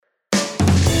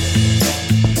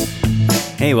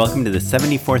Hey, welcome to the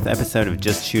 74th episode of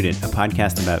Just Shoot It, a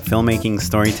podcast about filmmaking,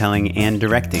 storytelling, and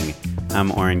directing.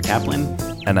 I'm Oren Kaplan.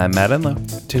 And I'm Matt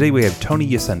Enlow. Today we have Tony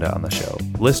Yacenda on the show.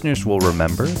 Listeners will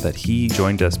remember that he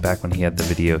joined us back when he had the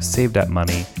video Save That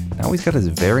Money. Now he's got his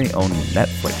very own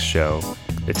Netflix show.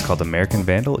 It's called American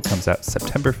Vandal. It comes out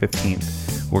September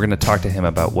 15th. We're going to talk to him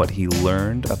about what he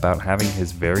learned about having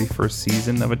his very first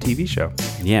season of a TV show.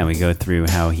 Yeah, we go through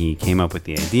how he came up with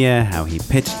the idea, how he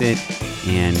pitched it,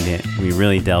 and we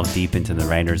really delve deep into the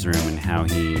writer's room and how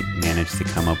he managed to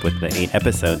come up with the 8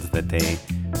 episodes that they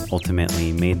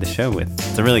ultimately made the show with.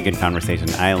 It's a really good conversation.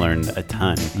 I learned a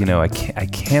ton. You know, I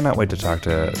cannot wait to talk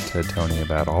to Tony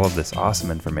about all of this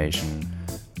awesome information.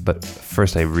 But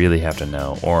first, I really have to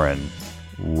know, Oren,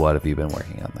 what have you been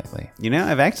working on lately? You know,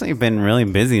 I've actually been really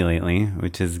busy lately,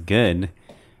 which is good.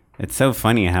 It's so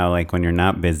funny how, like, when you're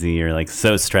not busy, you're, like,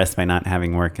 so stressed by not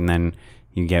having work, and then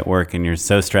you get work, and you're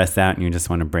so stressed out, and you just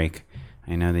want to break.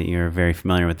 I know that you're very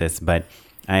familiar with this, but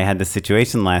I had this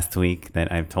situation last week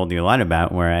that I've told you a lot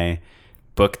about where I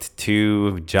booked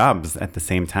 2 jobs at the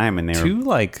same time, and they were... 2,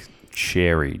 like,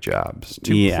 cherry jobs.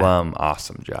 2 plum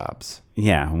awesome jobs.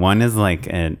 Yeah, one is, like,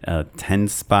 a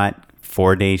 10-spot,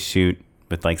 4-day shoot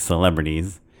with like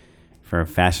celebrities for a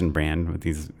fashion brand with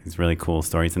these really cool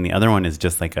stories. And the other one is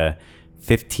just like a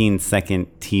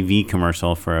 15-second TV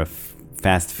commercial for a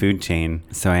fast food chain.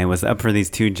 So I was up for these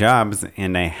 2 jobs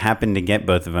and I happened to get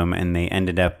both of them, and they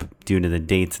ended up, due to the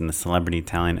dates and the celebrity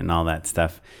talent and all that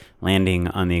stuff, landing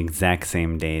on the exact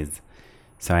same days.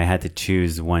 So I had to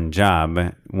choose one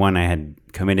job. One I had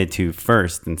committed to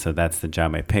first, and so that's the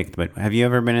job I picked. But have you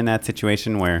ever been in that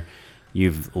situation where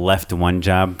you've left one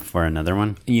job for another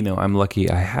one? You know, I'm lucky.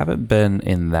 I haven't been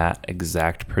in that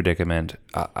exact predicament.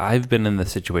 I've been in the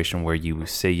situation where you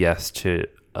say yes to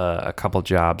a couple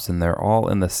jobs and they're all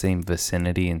in the same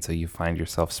vicinity. And so you find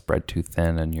yourself spread too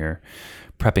thin and you're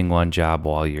prepping one job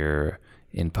while you're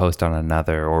in post on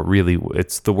another. Or really,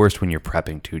 it's the worst when you're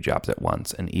prepping 2 jobs at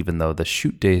once. And even though the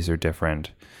shoot days are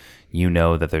different, you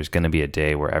know that there's going to be a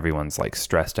day where everyone's like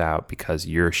stressed out because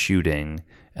you're shooting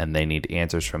and they need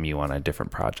answers from you on a different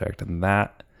project. And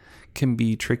that can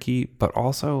be tricky, but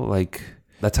also like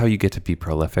that's how you get to be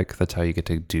prolific. That's how you get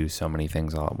to do so many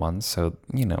things all at once. So,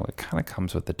 you know, it kind of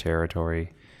comes with the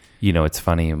territory. You know, it's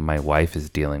funny, my wife is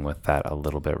dealing with that a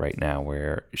little bit right now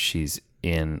where she's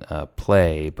in a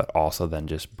play, but also then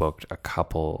just booked a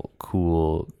couple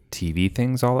cool TV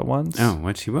things all at once. Oh,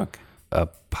 what'd she book? A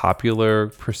popular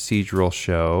procedural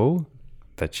show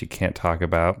that she can't talk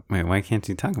about. Wait, why can't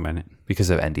you talk about it? Because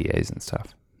of NDAs and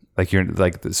stuff. Like you're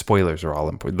like the spoilers are all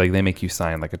important. Like they make you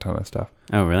sign like a ton of stuff.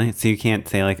 Oh, really? So you can't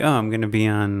say like, oh, I'm going to be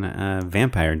on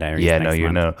Vampire Diaries. Yeah, next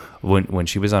month. No. When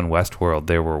she was on Westworld,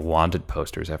 there were wanted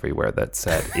posters everywhere that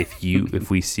said, if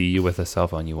we see you with a cell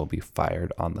phone, you will be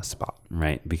fired on the spot.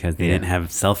 Right, because they didn't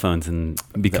have cell phones in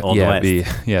the Old West.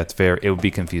 It would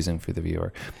be confusing for the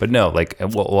viewer. But no, like,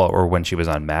 or when she was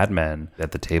on Mad Men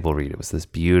at the table read, it was this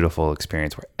beautiful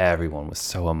experience where everyone was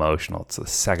so emotional. It's the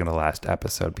second to last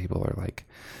episode. People are like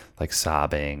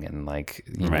sobbing and like,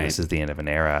 you know, this is the end of an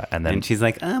era. And she's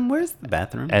like, where's the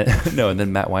bathroom? And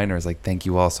then Matt Weiner is like, thank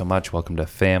you all so much. Welcome to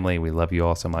family. We love you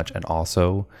all so much. And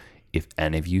also, if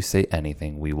any of you say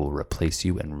anything, we will replace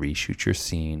you and reshoot your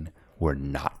scene. We're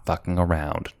not fucking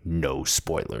around. No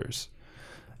spoilers.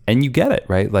 And you get it,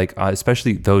 right? Like,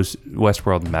 especially those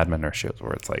Westworld and Mad Men are shows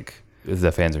where it's like,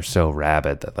 the fans are so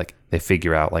rabid that like they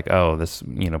figure out like, oh, this,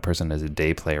 you know, person is a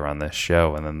day player on this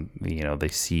show. And then, you know, they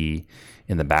see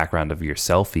in the background of your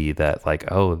selfie that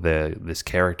like, oh, this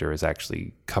character is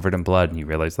actually covered in blood, and you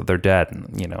realize that they're dead,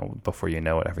 and you know, before you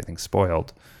know it, everything's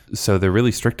spoiled. So they're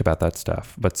really strict about that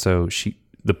stuff. But so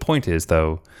the point is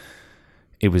though,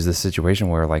 it was this situation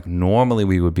where like normally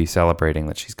we would be celebrating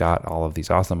that she's got all of these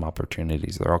awesome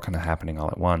opportunities. They're all kind of happening all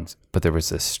at once. But there was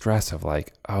this stress of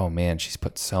like, oh man, she's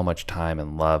put so much time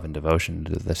and love and devotion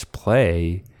into this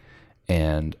play.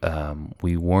 And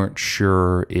we weren't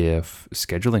sure if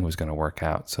scheduling was going to work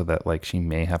out, so that like she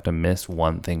may have to miss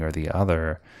one thing or the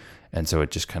other. And so it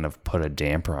just kind of put a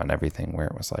damper on everything where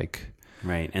it was like,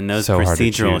 right. And those so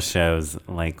procedural shows,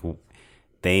 like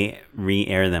they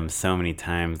re-air them so many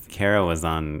times. Kara was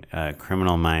on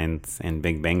Criminal Minds and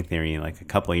Big Bang Theory like a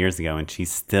couple of years ago, and she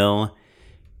still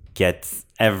gets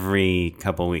every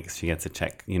couple of weeks she gets a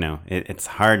check. You know, it's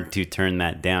hard to turn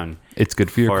that down. It's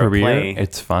good for your career.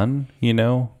 It's fun, you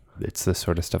know. It's the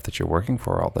sort of stuff that you're working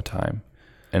for all the time,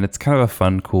 and it's kind of a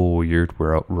fun, cool, weird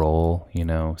role, you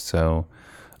know. So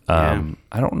I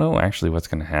don't know actually what's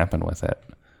going to happen with it,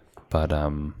 but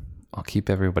I'll keep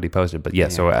everybody posted. But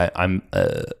so I'm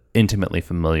intimately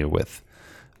familiar with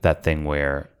that thing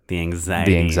where The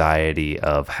anxiety. The anxiety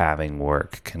of having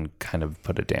work can kind of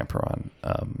put a damper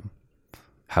on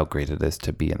how great it is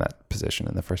to be in that position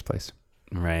in the first place.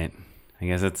 Right. I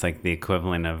guess it's like the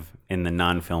equivalent of in the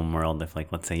non-film world, if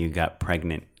like, let's say you got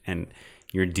pregnant and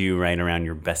you're due right around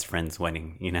your best friend's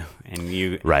wedding, you know, and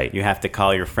you have to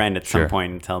call your friend at some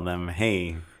point and tell them,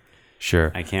 hey,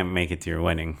 I can't make it to your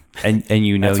wedding. And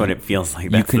you know, that's what it feels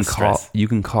like. That's the stress. You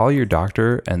can call your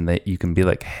doctor and that you can be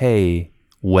like, hey,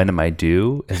 when am I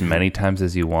due? As many times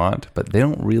as you want, but they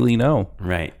don't really know.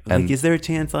 Right. And like, is there a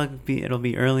chance it'll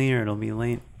be early or it'll be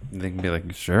late? They can be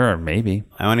like, sure, maybe.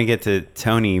 I want to get to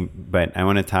Tony, but I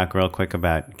want to talk real quick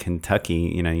about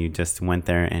Kentucky. You know, you just went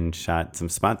there and shot some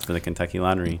spots for the Kentucky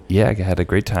Lottery. Yeah, I had a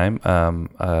great time.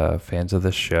 Fans of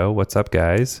the show, what's up,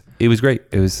 guys? It was great.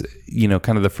 It was, you know,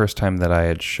 kind of the first time that I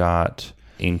had shot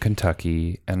in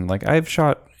Kentucky. And like I've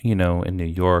shot, you know, in New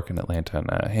York and Atlanta and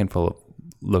a handful of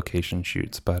location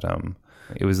shoots. But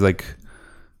it was like,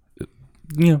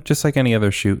 you know, just like any other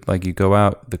shoot, like you go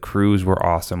out, the crews were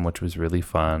awesome, which was really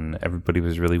fun. Everybody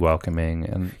was really welcoming,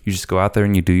 and you just go out there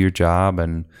and you do your job.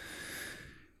 And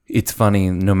it's funny,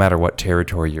 no matter what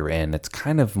territory you're in, it's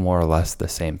kind of more or less the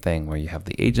same thing where you have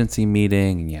the agency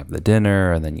meeting and you have the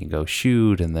dinner and then you go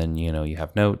shoot and then, you know, you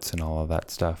have notes and all of that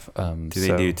stuff. Do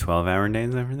they do 12-hour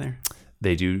days over there?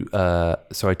 They do.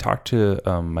 So I talked to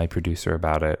my producer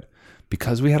about it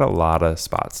because we had a lot of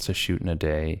spots to shoot in a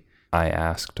day. I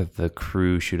asked the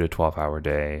crew shoot a 12-hour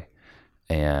day,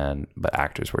 but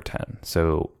actors were 10.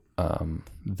 So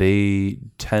they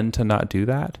tend to not do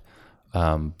that,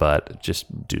 but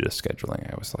just due to scheduling,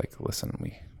 I was like, listen,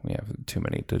 we have too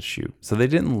many to shoot. So they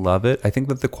didn't love it. I think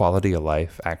that the quality of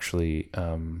life actually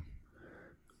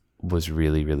was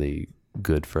really, really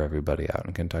good for everybody out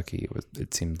in Kentucky.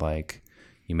 It seemed like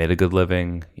you made a good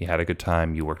living, you had a good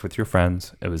time, you worked with your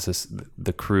friends. It was just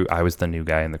the crew. I was the new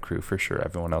guy in the crew for sure.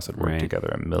 Everyone else had worked together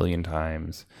a million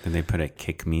times. Did they put a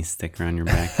kick me sticker on your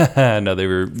back? No, they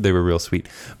were real sweet.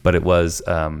 But it was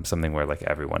something where like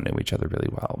everyone knew each other really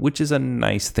well, which is a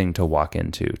nice thing to walk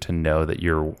into, to know that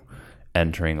you're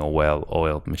entering a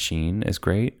well-oiled machine is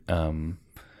great.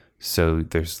 So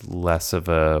there's less of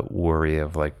a worry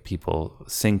of like people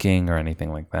sinking or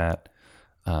anything like that.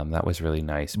 That was really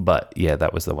nice. But yeah,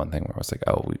 that was the one thing where I was like,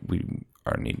 oh, we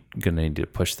are going to need to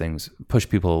push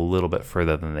people a little bit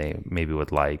further than they maybe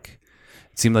would like.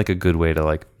 It seemed like a good way to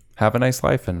like have a nice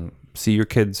life and see your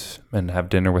kids and have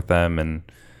dinner with them and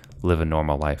live a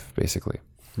normal life, basically.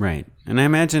 Right. And I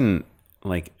imagine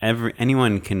like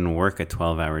anyone can work a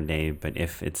 12-hour day, but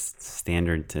if it's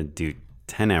standard to do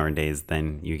 10-hour days,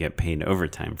 then you get paid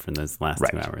overtime for those last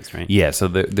 2 hours, right? Yeah, so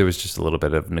there was just a little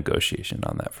bit of negotiation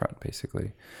on that front,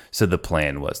 basically. So the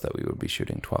plan was that we would be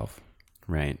shooting 12.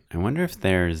 Right. I wonder if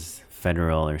there's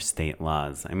federal or state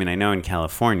laws. I mean, I know in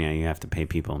California, you have to pay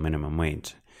people minimum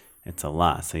wage. It's a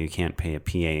law, so you can't pay a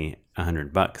PA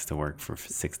 $100 to work for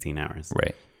 16 hours.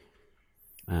 Right.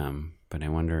 But I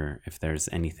wonder if there's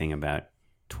anything about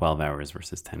 12 hours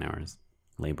versus 10 hours.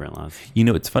 Labor laws. You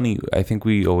know, it's funny. I think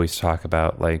we always talk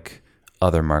about like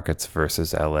other markets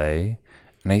versus LA.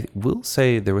 And I will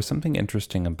say there was something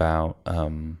interesting about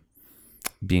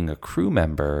being a crew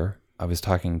member. I was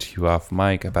talking to you off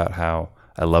mic about how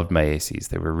I loved my ACs.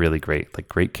 They were really great, like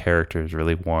great characters,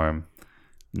 really warm.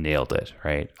 Nailed it,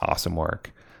 right? Awesome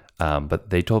work. But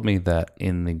they told me that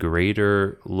in the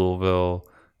greater Louisville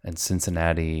and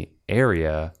Cincinnati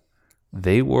area,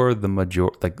 they were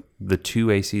the two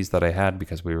ACs that I had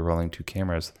because we were rolling 2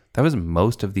 cameras. That was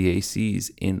most of the ACs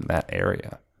in that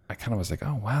area. I kind of was like,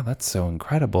 oh, wow, that's so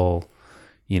incredible.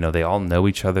 You know, they all know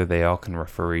each other. They all can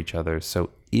refer each other. So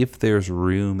if there's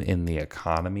room in the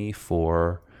economy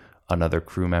for another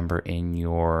crew member in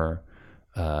your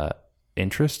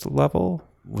interest level,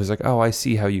 was like, oh, I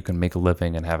see how you can make a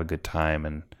living and have a good time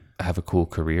and have a cool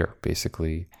career,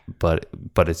 basically. But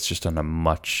it's just on a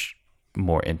much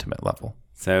more intimate level.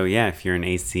 So yeah, if you're an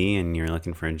AC and you're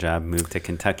looking for a job, move to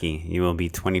Kentucky. You will be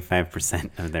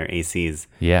 25% of their ACs.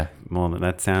 Yeah. Well,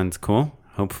 that sounds cool.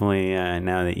 Hopefully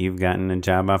now that you've gotten a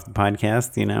job off the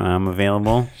podcast, you know, I'm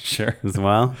available. Sure. As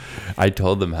well. I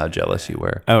told them how jealous you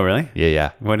were. Oh, really?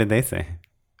 Yeah. What did they say?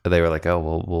 They were like,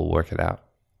 oh, we'll work it out.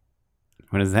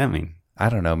 What does that mean? I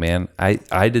don't know, man.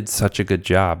 I did such a good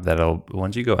job that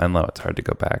once you go Enlow, it's hard to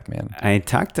go back, man. I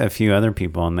talked to a few other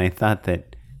people and they thought that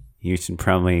you should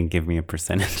probably give me a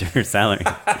percentage of your salary.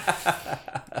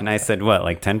 And I said, what,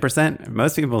 like 10%?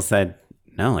 Most people said,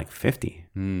 no, like 50.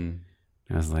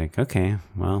 I was like, okay,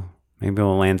 well, maybe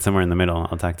we'll land somewhere in the middle.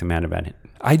 I'll talk to Matt about it.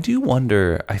 I do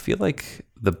wonder, I feel like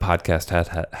the podcast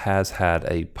has had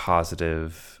a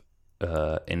positive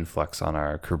influx on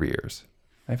our careers.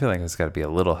 I feel like it's got to be a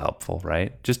little helpful,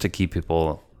 right? Just to keep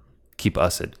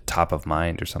us at top of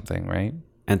mind or something, right?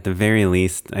 At the very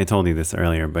least, I told you this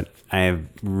earlier, but I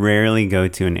rarely go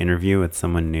to an interview with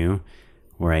someone new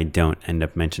where I don't end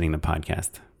up mentioning the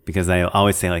podcast. Because I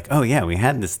always say like, oh yeah, we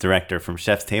had this director from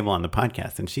Chef's Table on the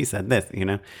podcast and she said this,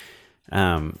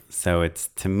 So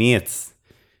to me, it's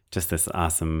just this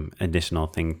awesome additional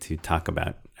thing to talk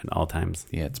about at all times.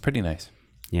 Yeah, it's pretty nice.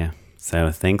 Yeah.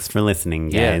 So thanks for listening,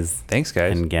 guys. Yeah, thanks,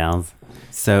 guys. And gals.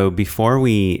 So before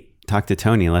we talk to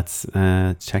Tony, let's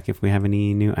check if we have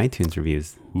any new iTunes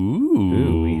reviews.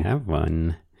 Ooh, we have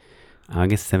one.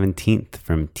 August 17th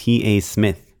from T.A.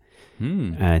 Smith.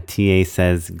 TA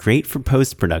says, great for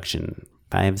post-production,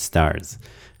 5 stars.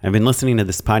 I've been listening to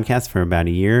this podcast for about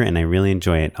a year and I really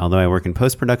enjoy it. Although I work in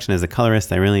post-production as a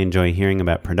colorist, I really enjoy hearing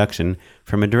about production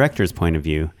from a director's point of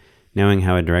view. Knowing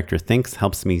how a director thinks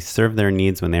helps me serve their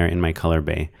needs when they are in my color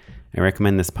bay. I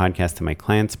recommend this podcast to my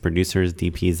clients, producers,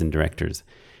 DPs, and directors.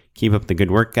 Keep up the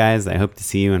good work, guys. I hope to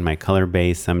see you in my color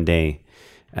bay someday.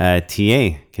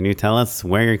 TA, can you tell us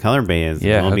where your color bay is?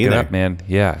 Yeah, we'll hook be it there. up, man.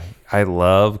 Yeah, I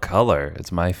love color.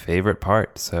 It's my favorite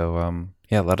part. So,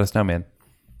 yeah, let us know, man.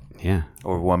 Yeah.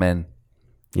 Or woman.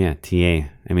 Yeah, TA.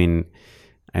 I mean,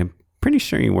 I'm pretty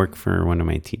sure you work for one of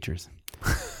my teachers.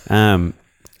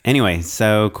 Anyway,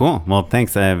 so cool. Well,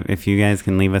 thanks. If you guys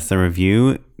can leave us a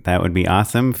review, that would be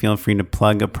awesome. Feel free to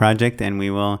plug a project and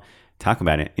we will talk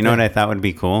about it. You know what I thought would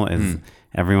be cool is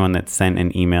everyone that sent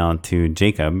an email to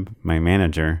Jacob, my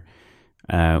manager,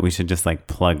 we should just like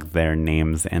plug their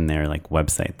names and their like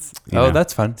websites.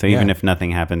 That's fun. So even if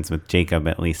nothing happens with Jacob,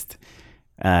 at least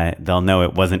they'll know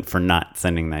it wasn't for not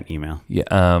sending that email.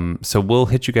 Yeah. So we'll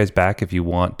hit you guys back if you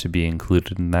want to be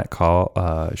included in that call.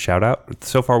 Shout out.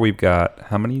 So far, we've got,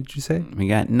 how many did you say? We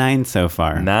got 9 so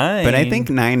far. 9. But I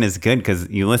think 9 is good because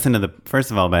you listen to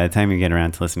first of all, by the time you get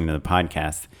around to listening to the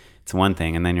podcast, it's one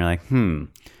thing. And then you're like,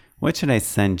 what should I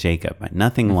send Jacob?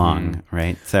 Nothing long,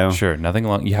 right? So sure, nothing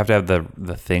long. You have to have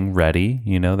the thing ready.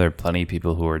 There are plenty of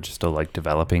people who are just still like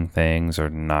developing things or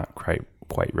not quite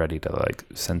ready to like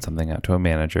send something out to a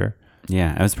manager.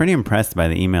 Yeah, I was pretty impressed by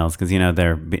the emails because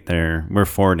we're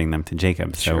forwarding them to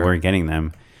Jacob, so we're getting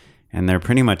them, and they're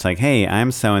pretty much like, "Hey,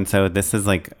 I'm so and so. This is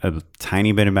like a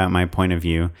tiny bit about my point of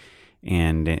view,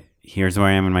 and here's where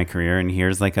I am in my career, and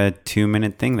here's like a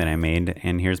 2-minute thing that I made,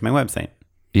 and here's my website."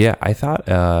 Yeah, I thought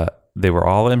they were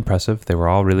all impressive. They were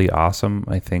all really awesome.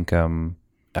 I think I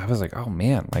was like, "Oh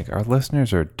man, like our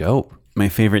listeners are dope." My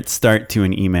favorite start to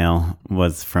an email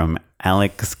was from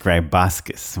Alex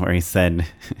Gryboskis, where he said,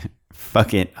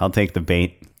 "Fuck it, I'll take the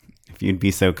bait. If you'd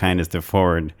be so kind as to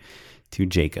forward to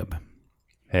Jacob."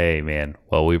 Hey, man.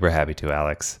 Well, we were happy to,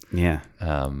 Alex. Yeah.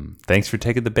 Thanks for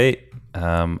taking the bait.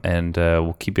 And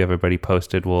we'll keep everybody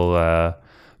posted. We'll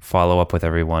follow up with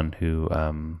everyone who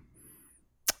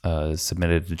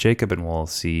submitted to Jacob, and we'll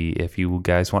see if you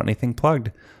guys want anything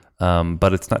plugged.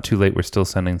 But it's not too late. We're still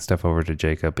sending stuff over to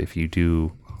Jacob. If you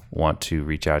do want to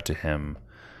reach out to him,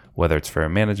 whether it's for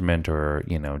management or,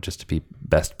 just to be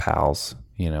best pals,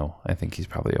 I think he's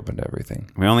probably open to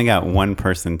everything. We only got one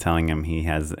person telling him he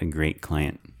has a great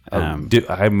client. Dude,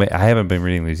 I haven't been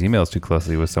reading these emails too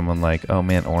closely with someone like, oh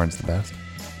man, Oren's the best.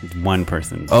 One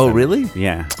person. Oh, really?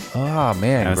 Yeah. Oh,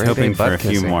 man. I was hoping for a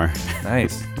few more.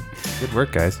 Nice. Good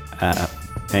work, guys.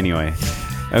 Anyway.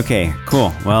 Okay,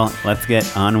 cool. Well, let's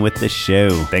get on with the show.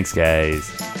 Thanks,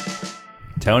 guys.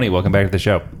 Tony, welcome back to the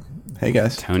show. Hey,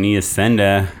 guys. Tony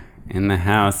Yacenda in the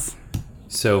house.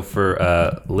 So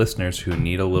for listeners who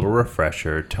need a little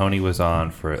refresher, Tony was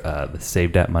on for the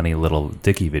Save That Money Little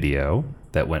Dicky video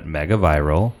that went mega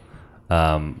viral.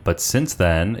 But since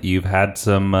then, you've had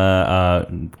some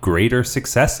greater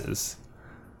successes.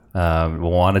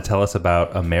 Want to tell us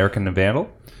about American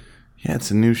Vandal? Yeah,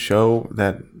 it's a new show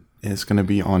that is going to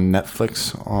be on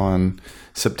Netflix on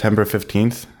September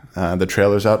 15th. The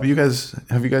trailer's out. Have you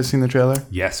guys seen the trailer?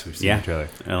 Yes, we've seen the trailer.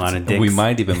 A lot of dicks. We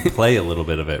might even play a little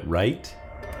bit of it right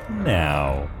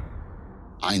now.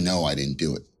 I know I didn't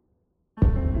do it.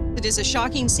 It is a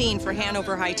shocking scene for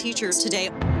Hanover High teachers today.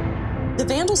 The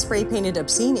Vandal spray painted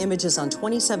obscene images on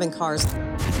 27 cars.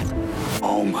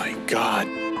 Oh my God.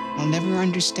 I'll never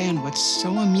understand what's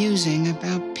so amusing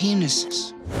about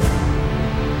penises.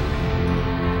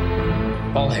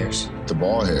 Ball hairs. The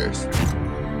ball hairs.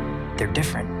 They're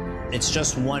different. It's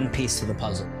just one piece to the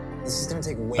puzzle. This is going to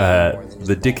take way more than just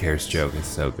The dick ball hairs joke is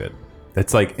so good.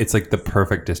 It's like the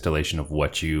perfect distillation of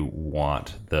what you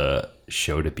want the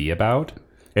show to be about.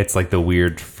 It's like the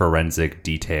weird forensic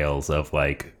details of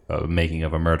like making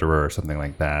of a murderer or something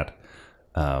like that.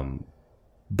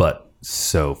 But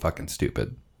so fucking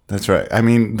stupid. That's right. I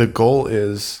mean, the goal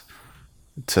is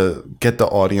to get the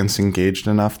audience engaged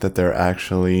enough that they're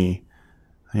actually,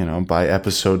 by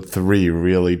episode 3,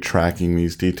 really tracking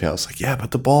these details. Like, yeah,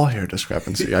 but the ball hair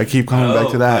discrepancy. I keep coming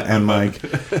back to that. And like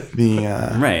the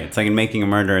right. It's like in Making a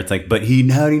Murderer. It's like, but how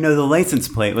do you know the license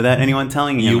plate without anyone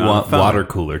telling you? You want water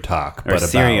cooler talk, or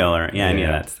cereal, or any of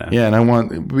that stuff. Yeah, and I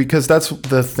want, because that's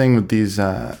the thing with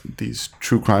these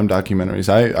true crime documentaries.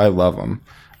 I love them,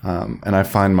 and I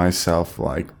find myself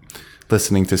like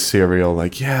listening to Serial,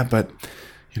 like, yeah, but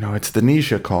it's the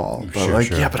Nisha call, but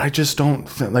yeah, but I just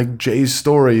don't like Jay's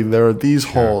story. There are these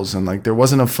holes, and like there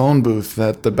wasn't a phone booth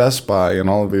at the Best Buy, and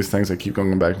all of these things. I keep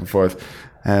going back and forth,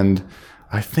 and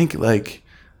I think like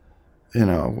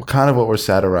kind of what we're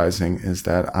satirizing is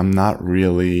that I'm not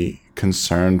really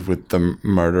concerned with the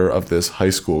murder of this high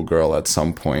school girl. At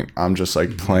some point, I'm just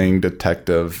like playing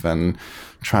detective and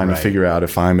trying to figure out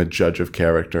if I'm a judge of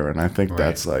character, and I think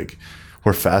that's like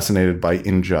we're fascinated by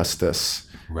injustice.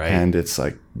 Right. And it's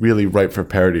like really ripe for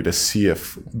parody to see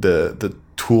if the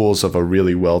tools of a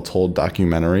really well-told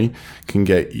documentary can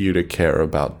get you to care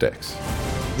about dicks.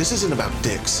 This isn't about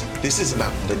dicks. This is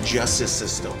about the justice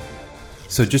system.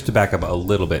 So just to back up a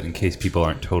little bit, in case people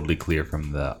aren't totally clear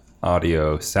from the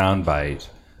audio soundbite,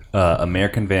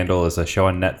 American Vandal is a show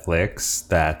on Netflix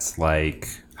that's like...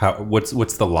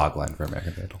 What's the log line for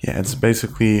American Vandal? Yeah, it's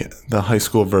basically the high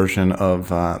school version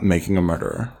of Making a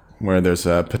Murderer, where there's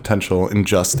a potential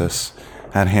injustice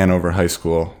at Hanover High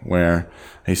School where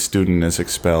a student is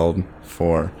expelled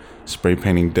for spray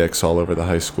painting dicks all over the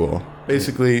high school.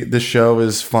 Basically, the show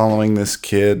is following this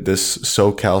kid, this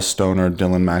SoCal stoner,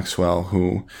 Dylan Maxwell,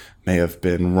 who may have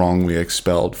been wrongly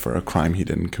expelled for a crime he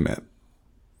didn't commit.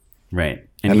 Right.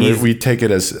 And we take it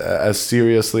as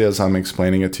seriously as I'm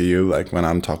explaining it to you. Like when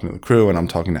I'm talking to the crew and I'm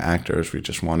talking to actors, we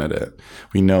just wanted it.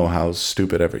 We know how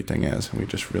stupid everything is, and we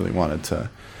just really wanted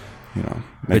to,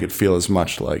 make it feel as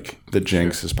much like the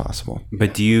Jinx as possible.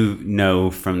 But do you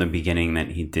know from the beginning that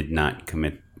he did not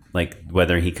commit, like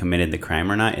whether he committed the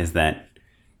crime or not? Is that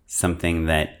something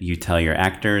that you tell your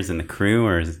actors and the crew,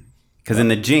 or because in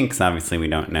the Jinx, obviously we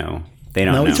don't know. They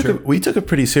don't know. We took it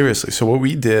pretty seriously. So what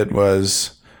we did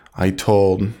was I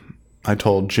told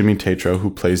Jimmy Tatro, who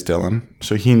plays Dylan,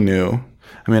 so he knew.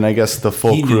 I mean, I guess the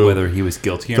full crew knew whether he was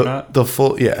guilty or not. The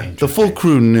full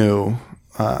crew knew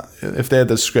if they had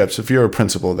the scripts. If you're a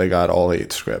principal, they got all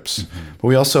 8 scripts. Mm-hmm. But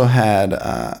we also had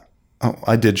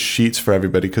I did sheets for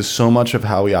everybody because so much of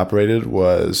how we operated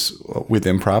was with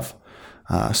improv.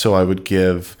 So I would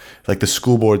give like the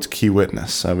school board's key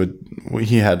witness.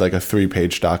 He had like a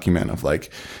 3-page document of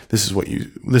like, this is what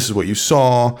you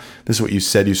saw. This is what you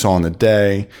said you saw on the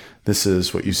day. This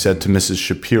is what you said to Mrs.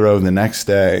 Shapiro the next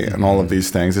day, and all of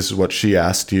these things. This is what she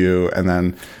asked you, and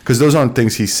then because those aren't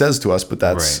things he says to us, but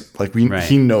that's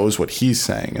he knows what he's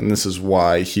saying, and this is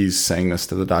why he's saying this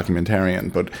to the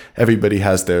documentarian. But everybody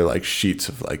has their like sheets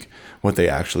of like what they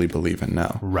actually believe and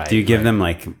know. Right. Do you give them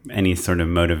like any sort of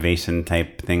motivation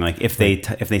type thing? Like if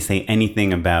they say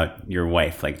anything about your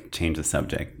wife, like change the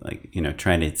subject, like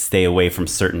try to stay away from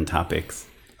certain topics.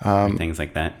 Or things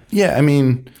like that. Yeah, I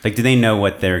mean, like, do they know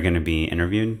what they're going to be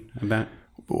interviewed about?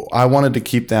 I wanted to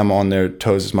keep them on their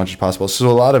toes as much as possible, so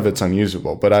a lot of it's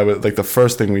unusable. But I would like the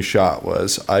first thing we shot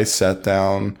was I sat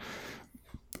down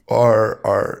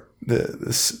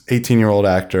this 18-year-old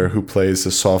actor who plays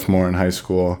a sophomore in high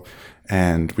school,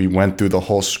 and we went through the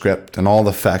whole script and all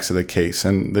the facts of the case.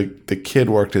 And the kid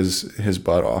worked his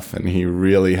butt off, and he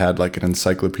really had like an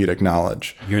encyclopedic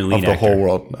knowledge of the whole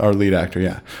world. Our lead actor,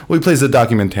 yeah. Well, he plays the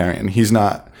documentarian. He's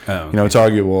not, it's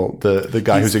arguable. The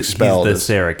guy who's expelled he's the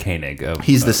Sarah Koenig.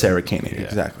 He's the Sarah Koenig,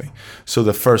 exactly. So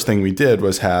the first thing we did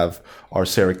was have our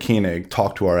Sarah Koenig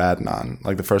talk to our Adnan.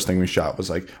 Like the first thing we shot was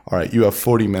like, all right, you have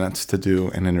 40 minutes to do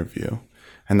an interview.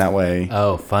 And that way...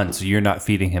 Oh, fun. So you're not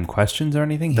feeding him questions or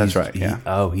anything? That's right,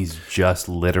 yeah. He's just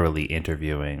literally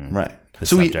interviewing the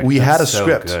so subject. we had a so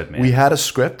script. Good, man. We had a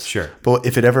script. Sure. But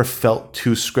if it ever felt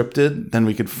too scripted, then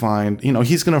we could find...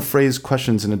 he's going to phrase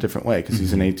questions in a different way because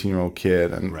he's an 18-year-old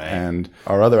kid. And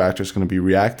our other actor's going to be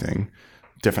reacting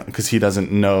different because he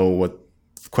doesn't know what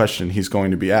question he's going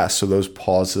to be asked. So those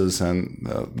pauses and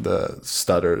the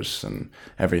stutters and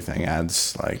everything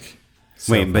adds like...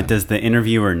 Wait, but does the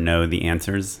interviewer know the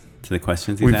answers to the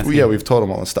questions he's asking? Yeah, we've told him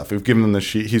all the stuff. We've given him the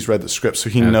sheet. He's read the script, so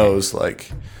he knows,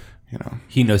 like,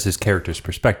 He knows his character's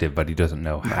perspective, but he doesn't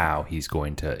know how he's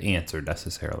going to answer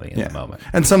necessarily in the moment.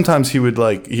 And sometimes he would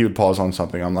pause on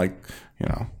something. I'm like,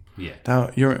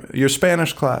 now your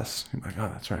Spanish class. I'm like, oh,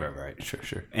 that's right. Right.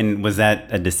 Sure. And was that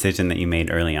a decision that you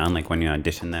made early on? Like when you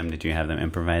auditioned them, did you have them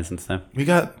improvise and stuff? We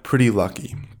got pretty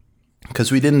lucky.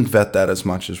 because we didn't vet that as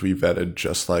much as we vetted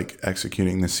just like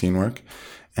executing the scene work.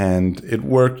 And it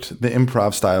worked. The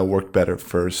improv style worked better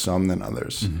for some than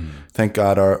others. Thank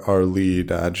God our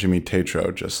lead, Jimmy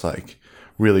Tatro, just like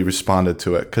really responded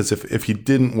to it. Because if he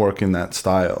didn't work in that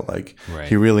style, like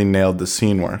he really nailed the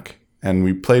scene work. And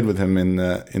we played with him in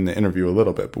the interview a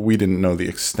little bit, but we didn't know the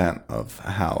extent of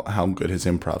how good his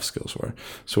improv skills were.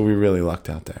 So we really lucked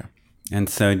out there. And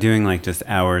so doing like just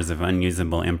hours of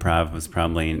unusable improv was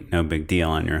probably no big deal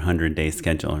on your 100-day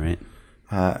schedule, right?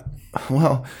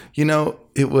 Well,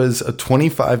 it was a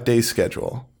 25-day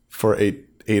schedule for eight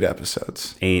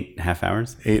episodes. 8 half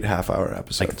hours? 8 half-hour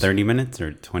episodes. Like 30 minutes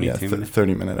or 22 minutes?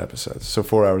 30-minute episodes. So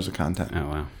 4 hours of content. Oh,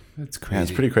 wow. That's crazy. Yeah,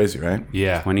 it's pretty crazy, right?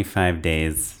 Yeah. 25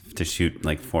 days to shoot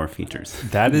like 4 features.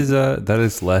 That is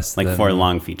less like than 4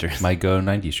 long features. my Go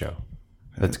 90 show.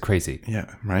 That's crazy.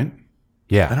 Yeah, right?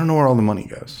 Yeah. I don't know where all the money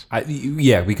goes.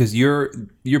 Because your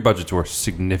budgets were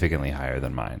significantly higher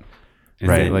than mine.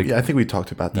 Right? It, Like, Yeah, I think we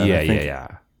talked about that.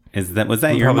 yeah. Was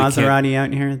that your probably Maserati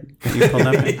out here that you pulled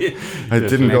up? I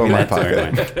didn't go in my That's where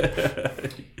it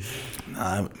pocket.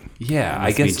 went. Yeah, I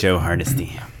Must be guess Joe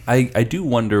Hardesty. I do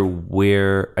wonder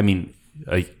where, I mean,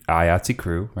 IATSE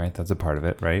crew, right? That's a part of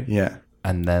it, right? Yeah.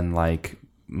 And then like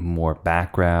more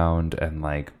background and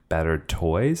like better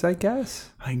toys, I guess.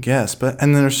 And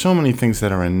then there's so many things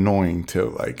that are annoying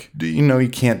too. Like, you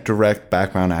can't direct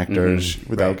background actors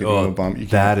without getting a bump. You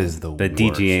That can't, is the worst.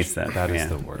 DGA stuff. That is yeah.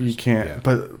 the worst. you can't. Yeah.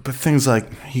 But things like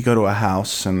you go to a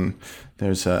house and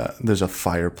there's a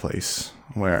fireplace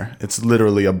where it's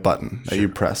literally a button that you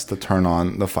press to turn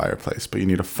on the fireplace, but you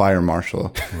need a fire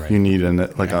marshal, you need a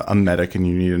medic, and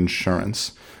you need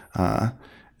insurance,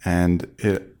 and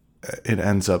it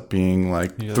ends up being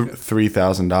like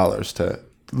 $3,000 to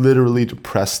literally to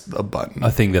press a button.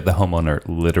 A thing that the homeowner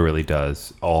literally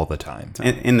does all the time.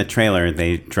 In the trailer,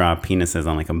 they draw penises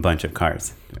on like a bunch of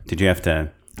cars. Did you have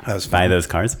to buy those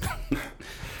cars?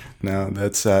 No,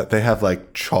 that's they have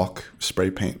like chalk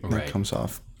spray paint that Right. comes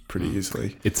off pretty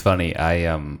easily. It's funny.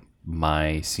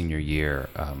 My senior year,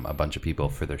 a bunch of people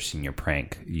for their senior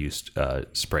prank used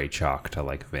spray chalk to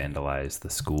like vandalize the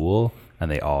school,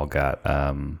 and they all got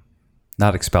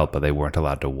not expelled, but they weren't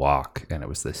allowed to walk, and it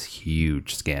was this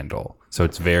huge scandal. So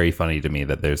it's very funny to me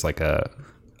that there's like a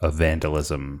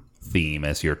vandalism theme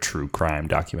as your true crime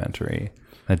documentary.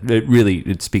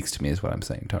 It speaks to me, is what I'm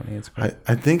saying, Tony. It's great.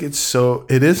 I think it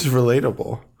is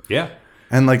relatable. Yeah.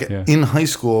 And like in high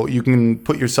school, you can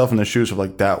put yourself in the shoes of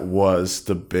like that was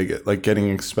the biggest, like getting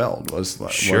expelled was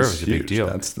like Sure, it was a big huge. deal.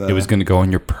 That's It was going to go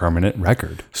on your permanent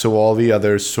record. So all the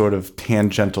other sort of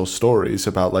tangential stories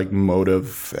about like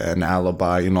motive and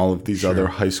alibi and all of these other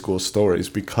high school stories,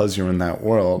 because you're in that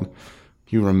world,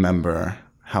 you remember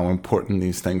how important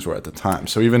these things were at the time.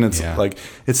 So even it's like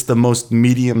it's the most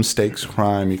medium stakes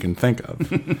crime you can think of.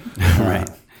 Right.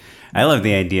 I love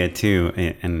the idea too,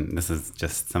 and this is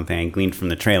just something I gleaned from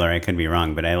the trailer. I could be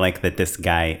wrong, but I like that this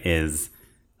guy is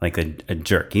like a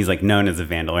jerk. He's like known as a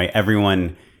vandal, right?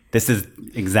 This is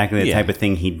exactly the type of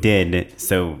thing he did.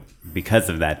 So because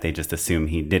of that, they just assume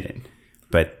he did it.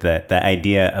 But the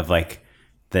idea of like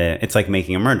it's like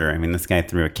making a murder. I mean, this guy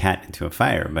threw a cat into a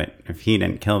fire, but if he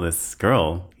didn't kill this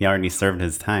girl, he already served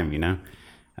his time,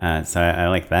 So I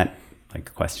like that.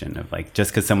 Like question of like,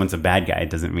 just because someone's a bad guy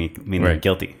doesn't mean they're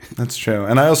guilty. That's true.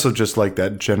 And I also just like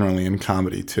that generally in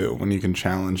comedy too, when you can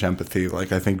challenge empathy.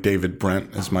 Like I think David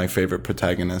Brent is my favorite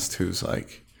protagonist, who's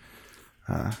like,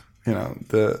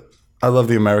 I love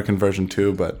the American version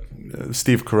too, but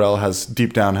Steve Carell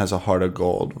deep down has a heart of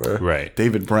gold. Where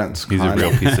David Brent's he's a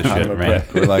real piece of shit,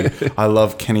 right? We're like, I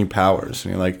love Kenny Powers,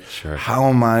 and you're like, how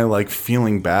am I like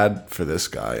feeling bad for this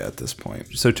guy at this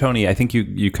point? So Tony, I think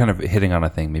you kind of hitting on a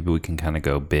thing. Maybe we can kind of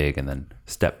go big and then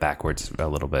step backwards a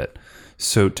little bit.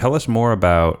 So tell us more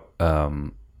about,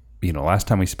 last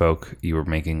time we spoke, you were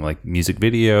making like music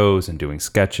videos and doing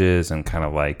sketches and kind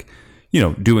of like,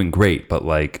 doing great, but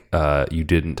like you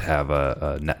didn't have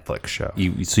a Netflix show.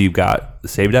 So you've got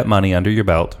saved up money under your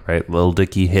belt, right? Lil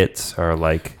Dicky hits are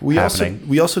like happening.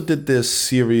 We also did this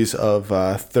series of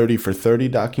 30 for 30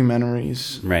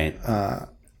 documentaries, right?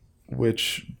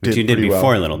 Which you did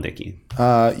before Little Dicky.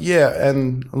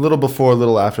 And a little before, a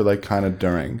little after, like kind of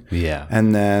during. Yeah.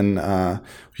 And then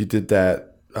we did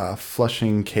that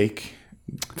Flushing Cake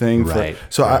thing. Right.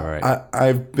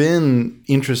 I've been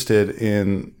interested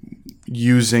in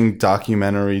using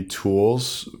documentary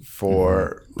tools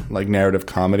for like narrative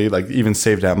comedy, like even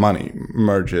Save That Money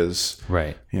merges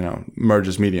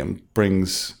medium,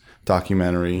 brings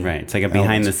documentary. Right. It's like a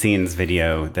behind the scenes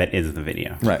video that is the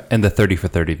video. Right. And the 30 for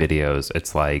 30 videos,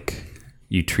 it's like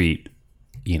you treat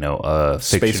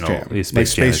Space fictional Jam.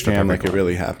 Space Jam, the like it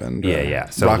really happened. Yeah.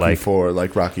 So Rocky like 4,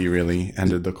 like Rocky really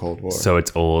ended the Cold War. So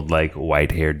it's old like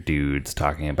white-haired dudes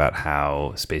talking about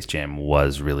how Space Jam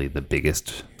was really the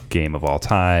biggest game of all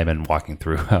time, and walking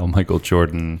through how Michael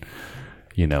Jordan,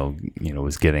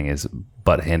 was getting his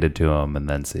butt handed to him and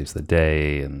then saves the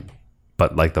day,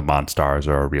 but like the Monstars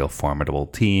are a real formidable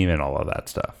team and all of that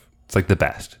stuff. It's like the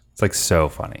best. It's like so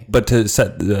funny. But to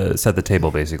set the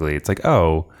table, basically, it's like,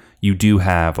 oh, you do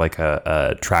have like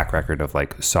a track record of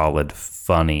like solid,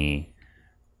 funny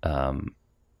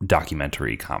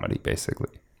documentary comedy,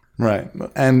 basically. Right.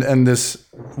 And this,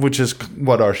 which is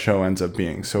what our show ends up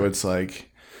being. So it's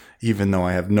like, even though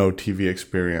I have no TV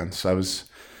experience,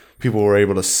 people were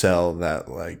able to sell that,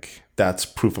 like, that's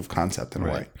proof of concept in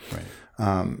a way.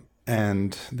 Right.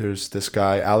 And there's this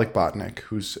guy, Alec Botnick,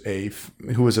 who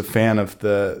was a fan of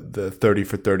the 30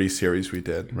 for 30 series we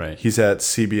did. Right. He's at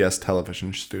CBS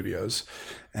Television Studios,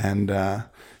 and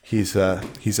he's a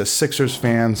Sixers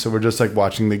fan. So we're just like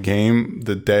watching the game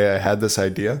the day I had this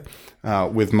idea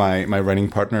with my writing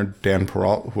partner Dan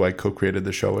Peralt, who I co-created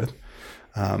the show with,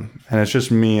 and it's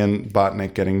just me and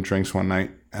Botnick getting drinks one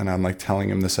night, and I'm like telling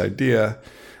him this idea,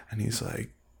 and he's like,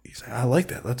 I like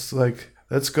that.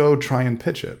 Let's go try and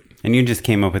pitch it. And you just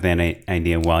came up with that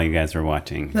idea while you guys were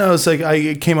watching. No, it's like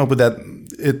I came up with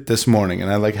it this morning,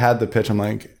 and I like had the pitch. I'm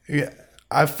like, yeah,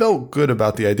 I felt good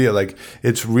about the idea. Like,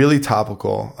 it's really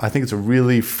topical. I think it's a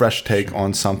really fresh take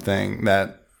on something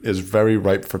that is very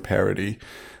ripe for parody,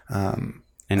 and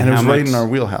it was right in our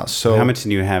wheelhouse. So how much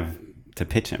did you have to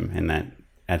pitch him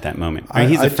at that moment? I mean,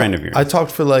 he's a friend of yours. I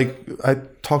talked for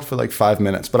like 5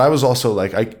 minutes, but I was also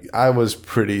like, I was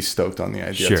pretty stoked on the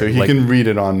idea. Sure, So he like, can read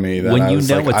it on me that when I was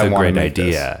it's I a wanna great make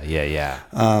this. idea.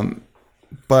 Yeah.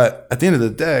 But at the end of the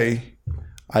day,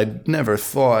 I never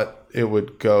thought it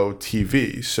would go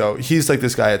TV. So he's like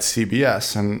this guy at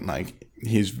CBS, and like,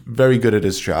 he's very good at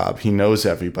his job. He knows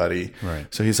everybody. Right.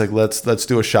 So he's like, let's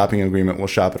do a shopping agreement. We'll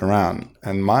shop it around.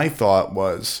 And my thought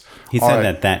was, he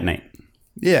said that night.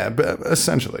 Yeah, but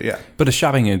essentially, yeah. But a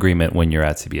shopping agreement when you're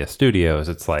at CBS Studios,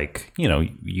 it's like,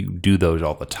 you do those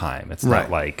all the time. It's not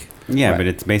like... Yeah, but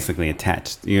it's basically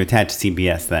attached. You attach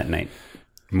CBS that night,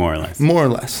 more or less. More or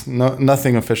less. No,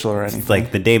 nothing official or anything. It's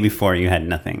like the day before you had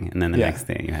nothing, and then the next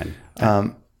day you had...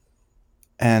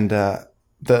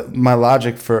 My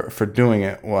logic for doing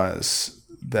it was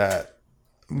that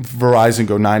Verizon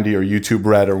Go 90 or YouTube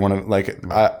Red or one of, like,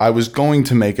 I was going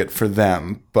to make it for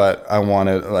them, but I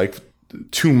wanted, like,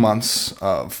 2 months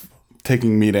of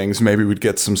taking meetings. Maybe we'd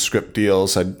get some script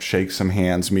deals. I'd shake some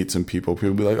hands, meet some people.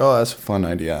 People would be like, oh, that's a fun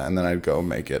idea. And then I'd go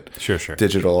make it sure.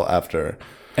 digital after.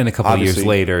 And a couple of years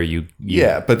later, you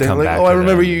but they're like, oh, I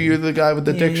remember you're the guy with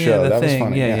the dick show. That was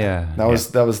funny. Yeah. That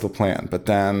was the plan. But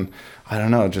then, I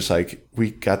don't know, just like,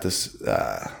 we got this,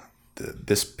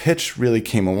 this pitch really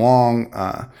came along.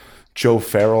 Joe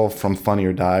Farrell from Funny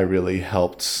or Die really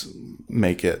helped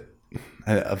make it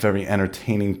a very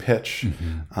entertaining pitch.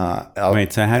 Mm-hmm.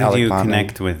 Wait, so how did you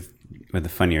connect with the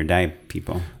Funny or Die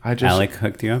people? Alec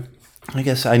hooked you up? I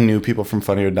guess I knew people from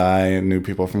Funny or Die and knew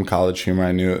people from College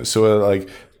Humor. So like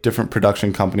different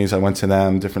production companies, I went to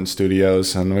them, different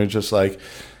studios, and we were just like,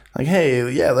 hey,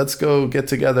 yeah, let's go get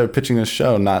together pitching this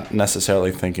show, not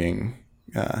necessarily thinking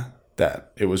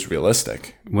that it was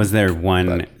realistic. Was there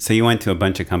one? So you went to a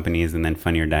bunch of companies, and then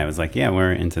Funny or Die was like, yeah,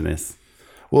 we're into this.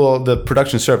 Well, the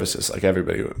production services, like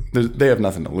everybody, they have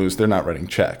nothing to lose. They're not writing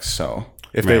checks. So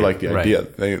if they like the idea,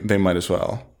 they might as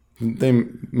well. They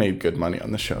made good money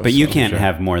on the show. But you can't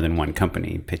have more than one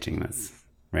company pitching this,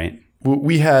 right?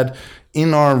 We had,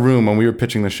 in our room when we were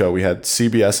pitching the show, we had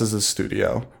CBS as a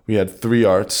studio. We had 3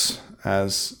 Arts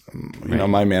as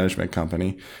my management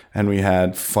company. And we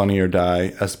had Funny or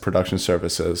Die as production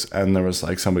services. And there was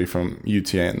like somebody from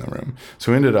UTA in the room.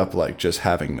 So we ended up like just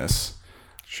having this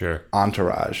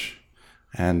entourage,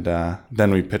 and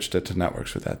then we pitched it to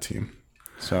networks with that team.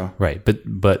 So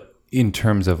but in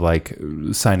terms of like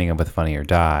signing up with Funny or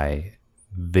Die,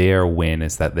 their win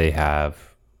is that they have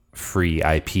free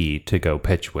IP to go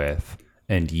pitch with,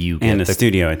 and you get a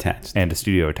studio attached,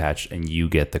 and you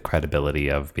get the credibility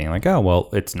of being like, oh well,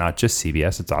 it's not just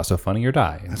CBS, it's also Funny or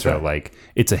Die. And so like,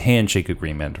 it's a handshake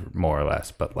agreement more or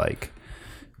less, but like,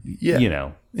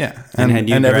 Yeah,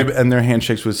 and their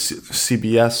handshakes with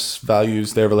CBS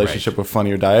values their relationship with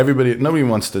Funny or Die. Nobody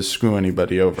wants to screw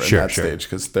anybody over at that stage,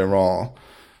 because they're all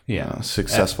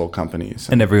successful companies,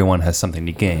 and everyone has something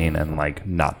to gain and like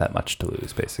not that much to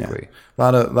lose, basically.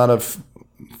 A lot of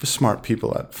smart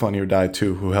people at Funny or Die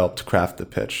too, who helped craft the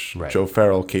pitch. Joe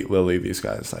Farrell, Kate Lilly, these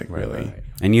guys really.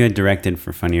 And you had directed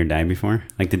for Funny or Die before?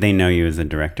 Like, did they know you as a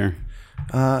director?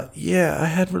 Yeah, I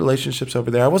had relationships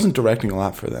over there. I wasn't directing a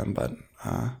lot for them, but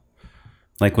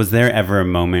Like, was there ever a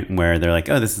moment where they're like,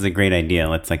 "Oh, this is a great idea.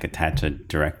 Let's like attach a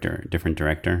different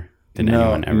director"? Did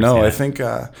anyone ever? No, say I that? think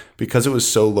because it was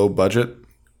so low budget,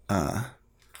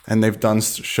 and they've done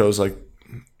shows like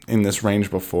in this range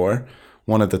before.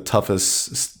 One of the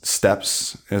toughest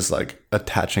steps is like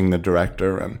attaching the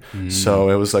director, and so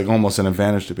it was like almost an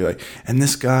advantage to be like, and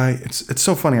this guy, it's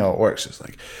so funny how it works. It's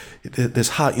like this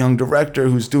hot young director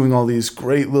who's doing all these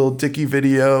great little Dicky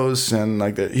videos, and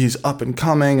like he's up and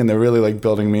coming, and they're really like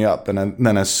building me up. And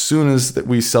then as soon as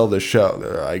we sell the show,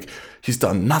 they're like, he's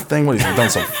done nothing. What, he's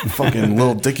done some fucking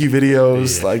little Dicky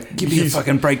videos. Yeah. Like, give me a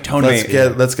fucking break, Tony.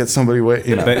 Let's get somebody.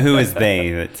 But who is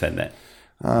they that said that?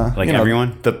 Like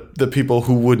everyone? The people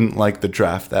who wouldn't like the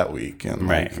draft that week. And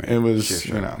right. It was,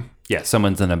 you know. Yeah,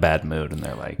 someone's in a bad mood and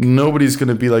they're like... Nobody's going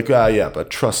to be like, yeah, but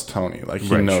trust Tony. Like,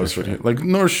 he knows what he... Like,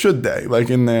 nor should they. Like,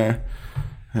 in there,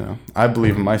 you know, I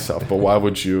believe in myself, but why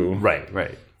would you...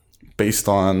 Right. Based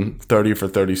on 30 for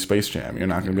 30 Space Jam, you're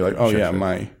not going to be like,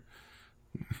 my...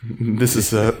 This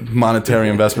is a monetary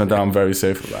investment that I'm very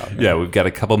safe about. Yeah, we've got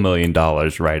a couple $1 million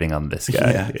riding on this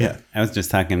guy. Yeah. I was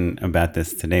just talking about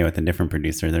this today with a different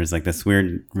producer. There's like this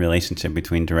weird relationship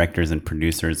between directors and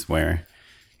producers where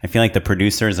I feel like the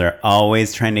producers are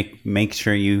always trying to make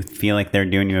sure you feel like they're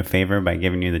doing you a favor by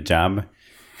giving you the job,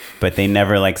 but they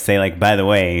never like say like, by the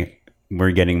way,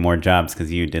 we're getting more jobs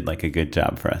because you did like a good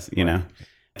job for us, you know?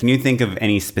 Can you think of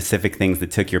any specific things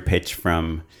that took your pitch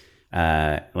from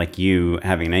like you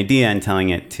having an idea and telling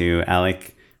it to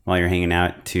Alec while you're hanging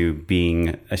out to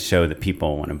being a show that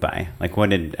people want to buy? Like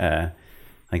what did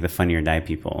like the Funny or Die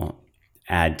people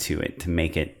add to it to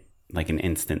make it like an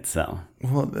instant sell?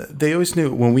 Well, they always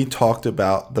knew when we talked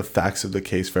about the facts of the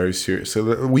case very serious.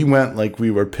 So we went like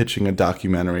we were pitching a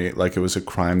documentary, like it was a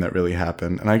crime that really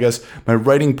happened. And I guess my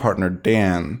writing partner,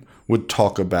 Dan, would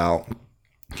talk about,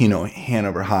 you know,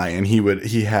 Hanover High, and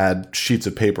he had sheets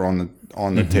of paper on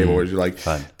the table where you're like,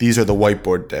 these are the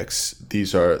whiteboard dicks,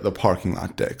 these are the parking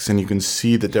lot dicks, and you can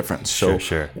see the difference. So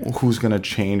who's going to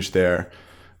change their,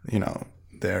 you know,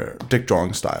 their dick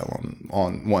drawing style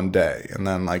on one day? And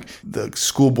then like the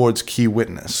school board's key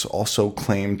witness also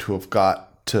claimed to have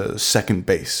got to second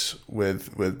base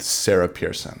with Sarah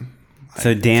Pearson.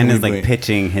 So Dan is like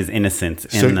pitching his innocence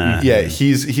in the... Yeah,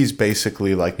 he's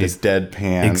basically like this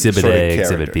deadpan Exhibit sort of A, character.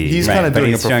 Exhibit B. He's kind of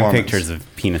doing a performance. Showing pictures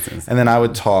of penises. And then I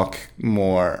would talk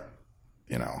more,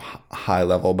 you know, high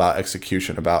level about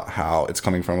execution, about how it's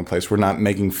coming from a place. We're not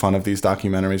making fun of these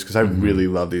documentaries because I really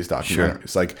love these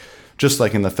documentaries. Like, just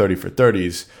like in the 30 for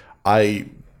 30s, I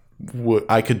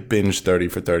could binge 30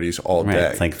 for 30s all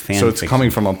day. It's like fan so it's fiction.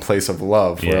 coming from a place of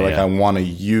love where I want to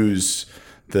use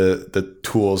the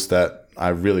tools that I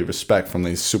really respect from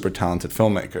these super talented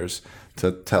filmmakers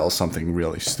to tell something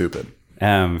really stupid.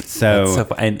 And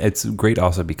it's great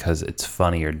also because it's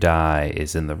Funny or Die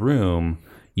is in the room.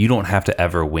 You don't have to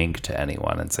ever wink to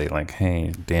anyone and say like,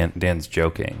 "Hey, Dan's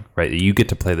joking," right? You get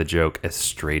to play the joke as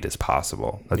straight as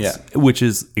possible. Which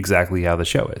is exactly how the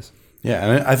show is. Yeah,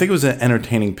 and I think it was an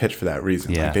entertaining pitch for that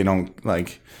reason. Yeah. Like they don't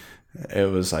like.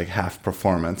 It was like half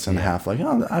performance and half like,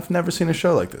 oh, I've never seen a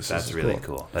show like this. That's really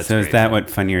cool. That's so great. is that what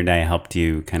Funny or Die helped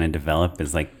you kind of develop?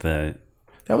 Is like that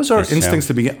was our instincts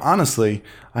to begin. Honestly,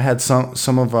 I had some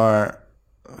of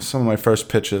my first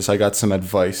pitches. I got some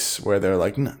advice where they're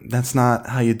like, no, that's not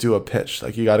how you do a pitch.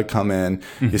 Like you got to come in,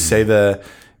 you say the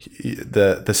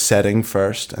setting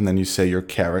first, and then you say your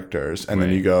characters, and then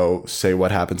you go say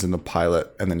what happens in the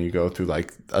pilot, and then you go through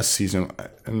like a season,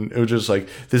 and it was just like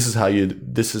this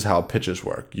is how pitches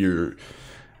work. You're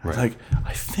like,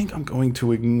 I think I'm going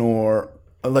to ignore,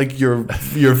 like you're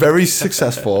very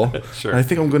successful. Sure. I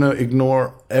think I'm going to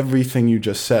ignore everything you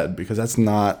just said because that's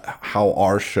not how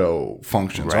our show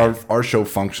functions. Right. Our show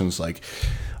functions like,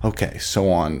 okay, so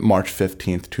on March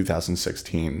 15th,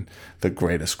 2016, the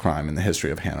greatest crime in the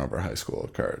history of Hanover High School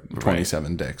occurred.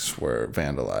 27 dicks were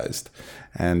vandalized.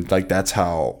 And like that's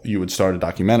how you would start a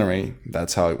documentary.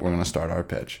 That's how we're going to start our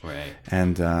pitch. Right.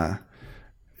 And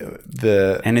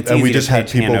we just had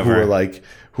people who were like,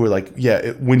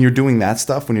 when you're doing that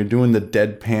stuff, when you're doing the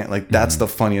deadpan, like that's the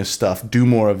funniest stuff. Do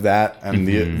more of that, and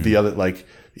the other, like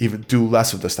even do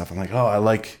less of the stuff. I'm like, oh, I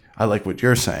like what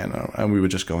you're saying, and we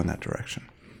would just go in that direction.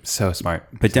 So smart.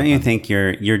 But don't you think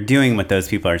you're doing what those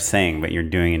people are saying, but you're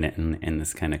doing it in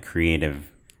this kind of creative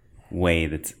way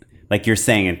that's like you're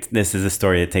saying this is a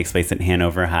story that takes place at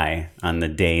Hanover High on the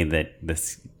day that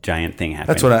this giant thing happened.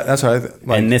 That's what I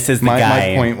like, and this is the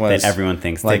guy my point was, that everyone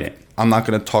thinks like, did it. I'm not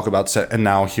going to talk about set, and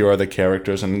now here are the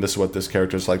characters, and this is what this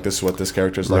character's like, this is what this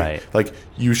character's like. Right. Like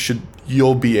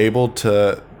you'll be able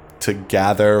to to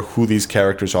gather who these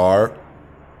characters are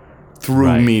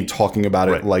through me talking about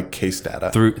it like case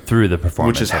data through the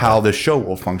performance, which is how the show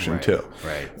will function too.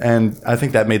 Right. And I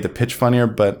think that made the pitch funnier,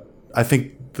 but I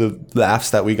think the laughs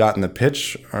that we got in the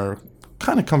pitch are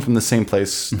kind of come from the same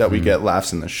place that we get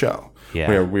laughs in the show,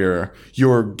 where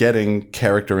you're getting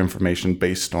character information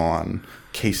based on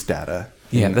case data.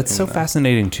 Yeah, that's so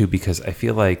fascinating too, because I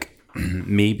feel like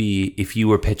maybe if you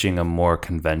were pitching a more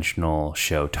conventional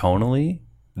show tonally,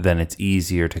 then it's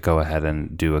easier to go ahead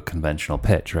and do a conventional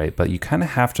pitch, right? But you kind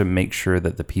of have to make sure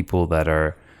that the people that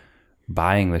are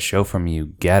buying the show from you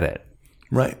get it.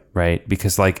 Right?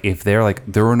 Because like if they're like,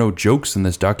 there are no jokes in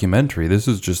this documentary, this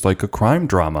is just like a crime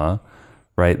drama,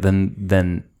 right?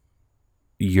 Then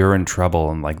you're in trouble,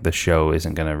 and like the show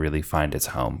isn't going to really find its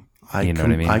home. You know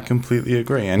what I mean? I completely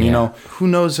agree. And you know, who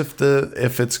knows if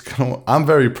it's gonna, I'm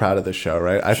very proud of the show,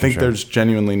 right? I think there's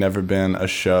genuinely never been a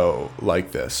show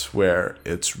like this where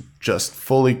it's just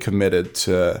fully committed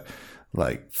to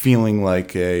like feeling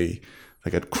like a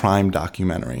crime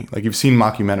documentary. Like you've seen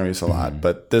mockumentaries a lot,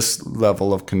 but this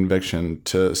level of conviction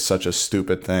to such a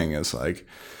stupid thing is like,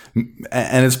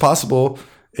 and it's possible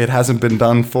it hasn't been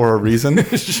done for a reason.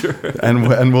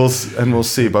 And we'll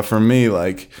see. But for me,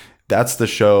 like, that's the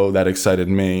show that excited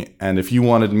me. And if you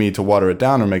wanted me to water it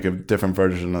down or make a different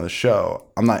version of the show,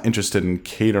 I'm not interested in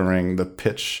catering the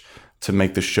pitch to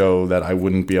make the show that I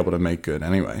wouldn't be able to make good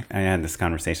anyway. I had this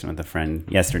conversation with a friend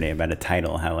yesterday about a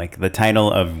title, how like the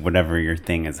title of whatever your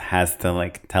thing is has to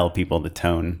like tell people the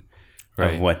tone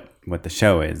of what the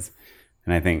show is.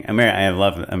 And I think I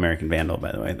love American Vandal,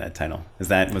 by the way, that title. Was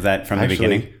that from the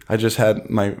beginning? I just had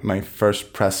my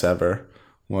first press ever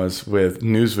was with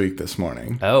Newsweek this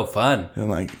morning. Oh, fun. And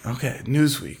like, okay,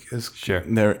 Newsweek is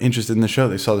they're interested in the show.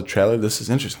 They saw the trailer. This is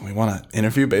interesting. We want to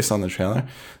interview based on the trailer.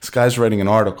 This guy's writing an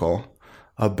article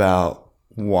about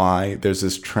why there's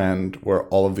this trend where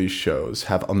all of these shows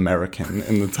have American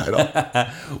in the title.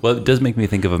 Well, it does make me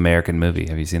think of American Movie.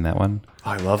 Have you seen that one?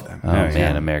 I love that. Oh,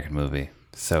 man, American Movie.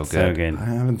 So good. So good. I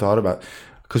haven't thought about,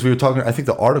 because we were talking, I think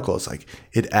the article is like,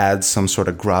 it adds some sort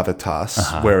of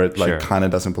gravitas where it like kind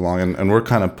of doesn't belong. And we're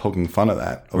kind of poking fun of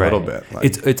that a little bit. Like,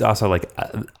 it's also like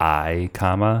I,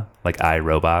 like I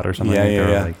Robot or something.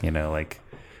 Like, you know, like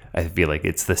I feel like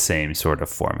it's the same sort of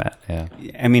format. Yeah.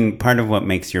 I mean, part of what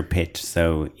makes your pitch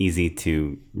so easy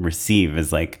to receive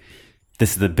is like,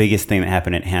 this is the biggest thing that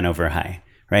happened at Hanover High.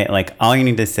 Right? Like all you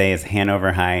need to say is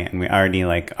Hanover High and we already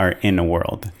like are in a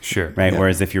world. Sure. Right? Yeah.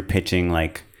 Whereas if you're pitching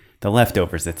like The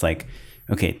Leftovers, it's like,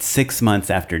 okay, it's 6 months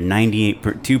after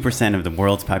 2% of the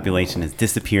world's population has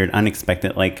disappeared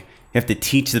unexpected. Like you have to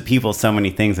teach the people so many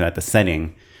things about the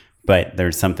setting, but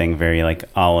there's something very like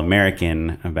all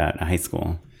American about a high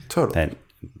school. Totally.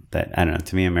 That I don't know,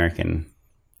 to me American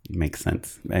makes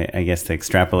sense. I guess to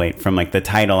extrapolate from like the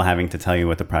title having to tell you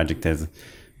what the project is.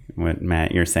 What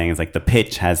Matt you're saying is like the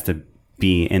pitch has to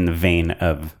be in the vein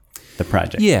of the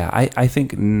project. Yeah, I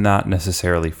think not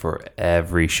necessarily for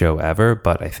every show ever,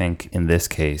 but I think in this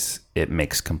case it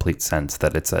makes complete sense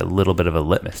that it's a little bit of a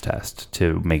litmus test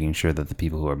to making sure that the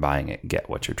people who are buying it get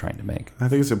what you're trying to make. I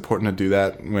think it's important to do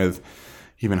that with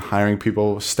even hiring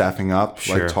people, staffing up,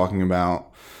 like talking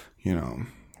about,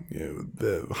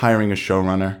 the hiring a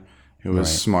showrunner. It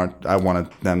was smart. I wanted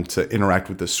them to interact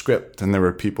with the script, and there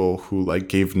were people who like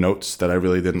gave notes that I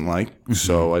really didn't like,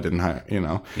 so I didn't hire.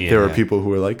 There were people who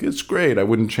were like, "It's great. I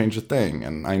wouldn't change a thing,"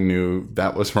 and I knew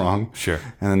that was wrong. Sure.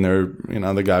 And then there,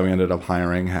 the guy we ended up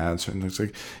hiring had certain things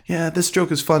like, "Yeah, this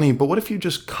joke is funny, but what if you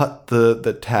just cut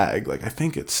the tag? Like, I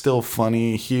think it's still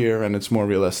funny here, and it's more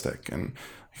realistic." And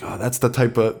oh, that's the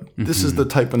type of, this is the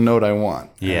type of note I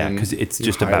want. Yeah, because it's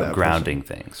just about grounding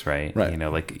things, right? Right.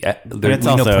 But it's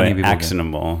also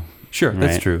actionable. Sure,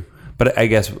 that's true. But I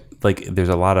guess like there's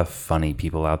a lot of funny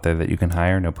people out there that you can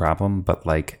hire, no problem. But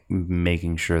like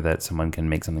making sure that someone can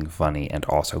make something funny and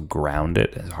also ground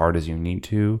it as hard as you need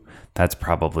to, that's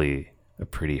probably a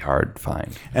pretty hard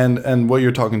find. And what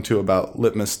you're talking to about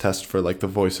litmus test for like the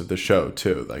voice of the show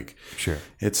too, like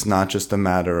it's not just a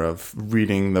matter of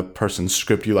reading the person's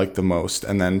script you like the most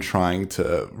and then trying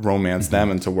to romance them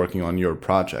into working on your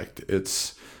project.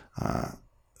 It's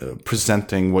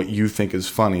presenting what you think is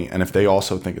funny, and if they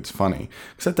also think it's funny,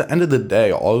 because at the end of the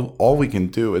day all we can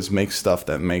do is make stuff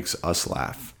that makes us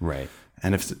laugh, right?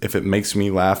 And if it makes me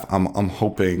laugh, I'm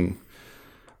hoping,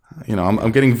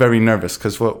 I'm getting very nervous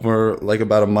because we're like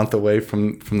about a month away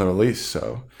from the release.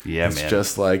 So it's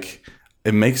just like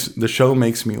the show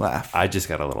makes me laugh. I just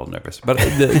got a little nervous, but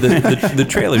the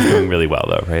trailer's doing really well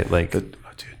though, right? Like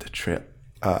the trip.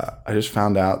 I just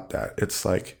found out that it's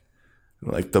like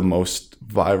the most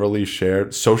virally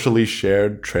shared, socially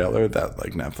shared trailer that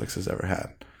like Netflix has ever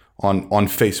had on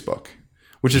Facebook,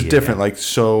 which is different. Like,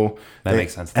 so that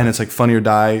makes sense. And it's like Funny or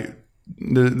Die.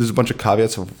 There's a bunch of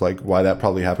caveats of like why that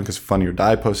probably happened, because Funny or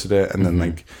Die posted it, and then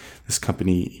like this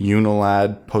company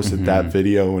Unilad posted that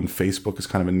video, and Facebook is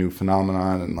kind of a new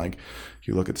phenomenon. And like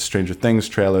you look at the Stranger Things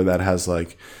trailer that has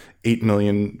like 8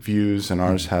 million views, and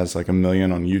ours has like 1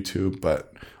 million on YouTube,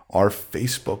 but our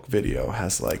Facebook video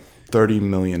has like 30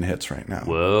 million hits right now.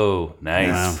 Whoa,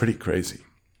 nice. It's pretty crazy.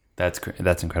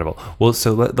 That's incredible. Well,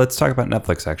 so let's talk about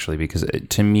Netflix actually, because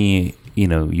to me,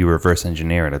 you reverse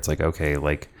engineer it. It's like, okay,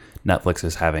 like Netflix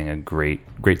is having a great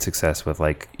success with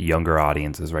like younger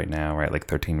audiences right now, right? Like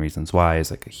 13 Reasons Why is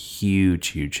like a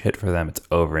huge hit for them. It's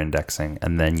over indexing,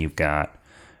 and then you've got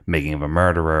Making of a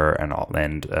Murderer and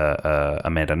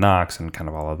Amanda Knox and kind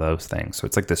of all of those things. So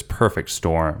it's like this perfect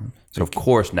storm. So of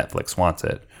course Netflix wants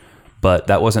it, but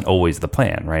that wasn't always the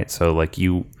plan, right? So like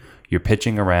you're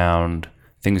pitching around,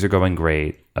 things are going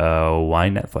great. Why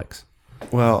Netflix?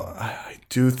 Well, I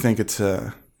do think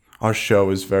our show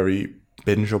is very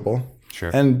bingeable.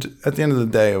 Sure. And at the end of the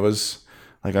day, it was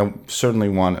like I certainly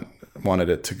wanted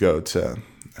it to go to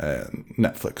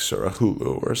Netflix or a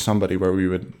Hulu or somebody where we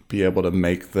would be able to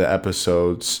make the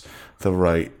episodes the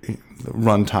right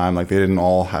runtime. Like they didn't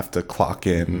all have to clock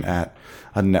in at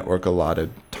a network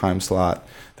allotted time slot,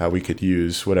 that we could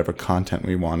use whatever content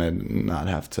we wanted and not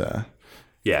have to.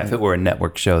 Yeah, if it were a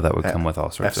network show, that would come with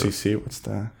all sorts FCC, what's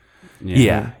the...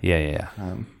 Yeah.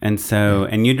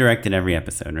 And you directed every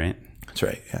episode, right? That's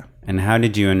right, yeah. And how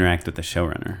did you interact with the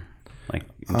showrunner, like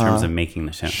in terms of making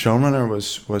the show? Showrunner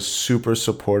was super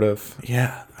supportive.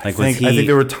 Yeah, Like, I think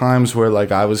there were times where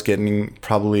like I was getting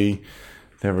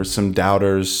there were some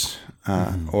doubters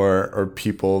or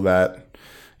people that,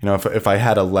 if I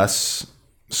had a less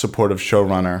supportive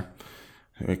showrunner,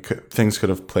 things could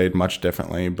have played much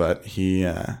differently. But he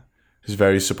was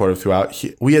very supportive throughout.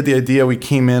 We had the idea. We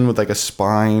came in with like a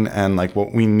spine and like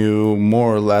what we knew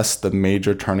more or less the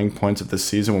major turning points of the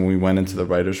season when we went into the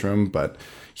writer's room. But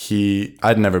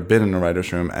I'd never been in a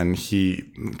writer's room, and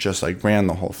he just like ran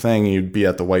the whole thing. He'd be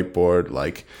at the whiteboard,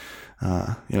 like,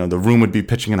 the room would be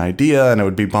pitching an idea and it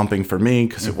would be bumping for me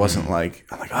because it wasn't like,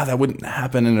 I'm like, that wouldn't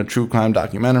happen in a true crime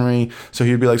documentary. So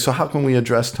he'd be like, so how can we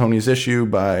address Tony's issue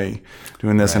by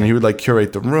doing this? Right. And he would like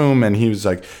curate the room, and he was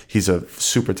like, he's a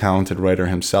super talented writer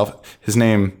himself. His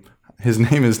name is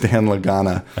Dan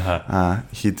Lagana.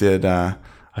 He did a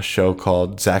show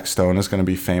called Zach Stone is Going to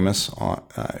Be Famous.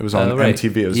 It was on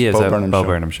MTV. It was Bo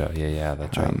Burnham show. Yeah,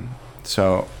 that's right.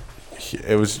 So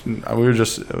it was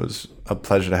a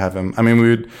pleasure to have him. I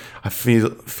mean, I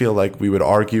feel like we would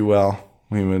argue well.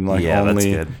 We would like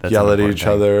only yell at each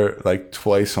other like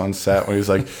twice on set. When he was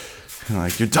like,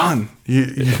 you're done.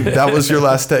 That was your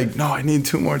last take. No, I need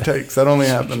 2 more takes. That only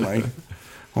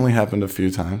happened a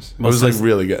few times. It was like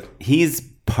really good. He's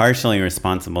partially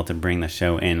responsible to bring the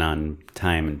show in on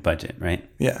time and budget, right?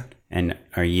 Yeah. And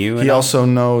are you? He also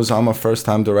knows I'm a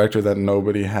first-time director that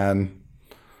nobody had.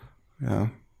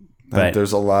 But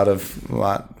there's a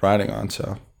lot riding on,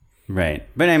 so. Right.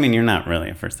 But I mean, you're not really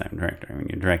a first-time director. I mean,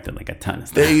 you directed like a ton of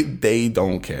stuff. They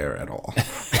don't care at all.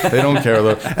 They don't care a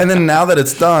little. And then now that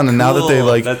it's done, and now that they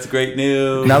like, that's great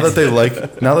news. Now that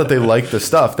they like the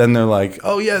stuff, then they're like,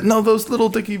 oh yeah, no, those Little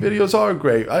Dicky videos are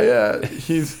great.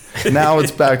 Now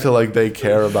it's back to like they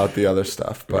care about the other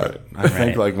stuff. But I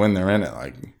think like when they're in it,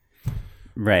 like.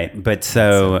 Right. But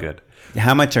so good.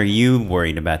 How much are you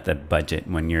worried about the budget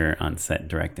when you're on set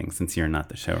directing, since you're not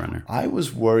the showrunner? I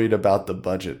was worried about the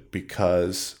budget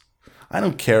because I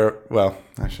don't care. Well,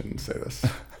 I shouldn't say this.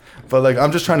 But like,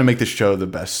 I'm just trying to make the show the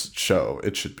best show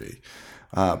it should be.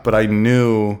 But I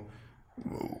knew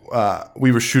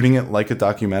we were shooting it like a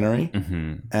documentary.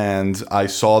 And I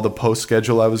saw the post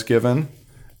schedule I was given.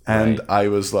 And I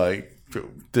was like,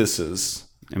 this is,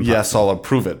 impossible. Yes, I'll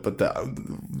approve it. But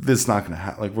this is not going to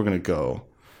happen. Like, we're going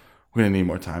to need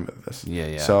more time with this.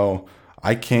 Yeah. So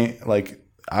I can't,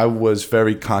 I was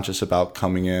very conscious about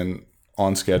coming in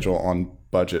on schedule, on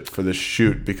budget for this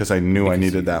shoot because I knew I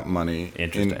needed that money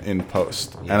in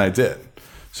post. Yeah. And I did.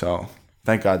 So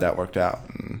thank God that worked out.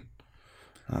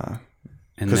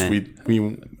 Because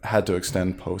we had to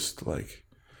extend post,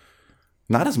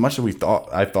 not as much as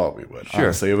I thought we would. Sure.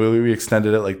 Honestly, we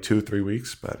extended it 2-3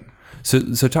 weeks, but...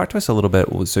 So talk to us a little bit.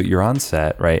 So you're on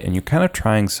set, right? And you're kind of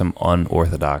trying some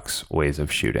unorthodox ways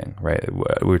of shooting, right?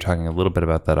 We were talking a little bit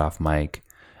about that off mic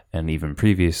and even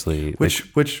previously.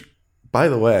 Which, by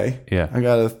the way, yeah. I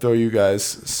got to throw you guys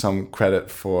some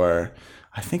credit for,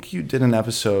 I think you did an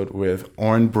episode with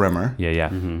Oren Brimmer. Yeah.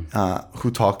 Who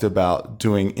talked about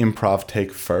doing improv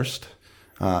take first.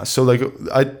 So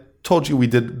told you we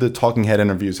did the talking head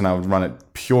interviews, and I would run it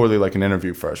purely like an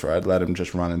interview first, where I'd let him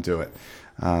just run and do it.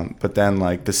 But then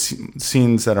like the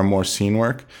scenes that are more scene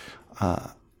work,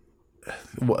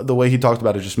 the way he talked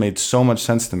about it just made so much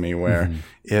sense to me, where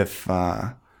if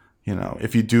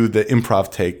you do the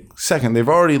improv take second, they've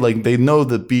already they know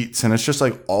the beats, and it's just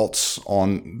like alts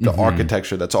on the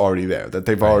architecture that's already there, that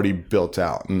they've already built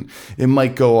out. And it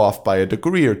might go off by a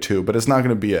degree or two, but it's not going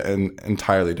to be an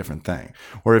entirely different thing.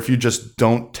 Or if you just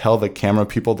don't tell the camera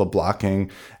people the blocking,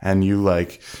 and you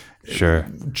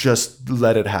just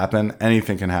let it happen,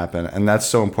 anything can happen. And that's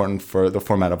so important for the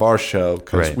format of our show,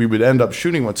 because we would end up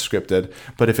shooting what's scripted,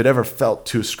 but if it ever felt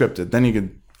too scripted, then you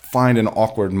could find an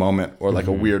awkward moment or like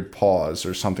a weird pause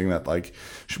or something that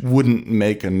wouldn't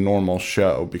make a normal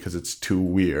show because it's too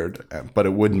weird, but it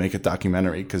would make a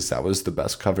documentary because that was the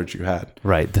best coverage you had.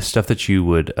 Right. The stuff that you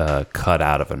would cut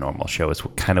out of a normal show is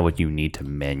kind of what you need to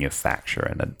manufacture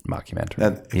in a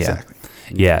mockumentary. Exactly.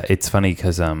 Yeah. It's funny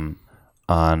because on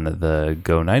the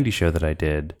Go 90 show that I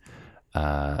did,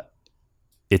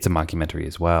 it's a mockumentary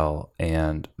as well.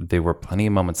 And there were plenty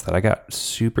of moments that I got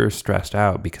super stressed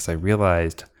out because I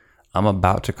realized I'm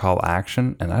about to call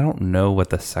action, and I don't know what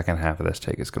the second half of this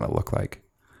take is going to look like,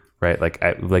 right?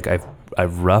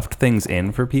 I've roughed things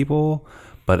in for people,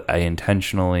 but I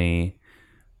intentionally,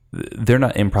 they're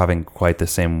not improvising quite the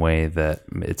same way that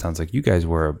it sounds like you guys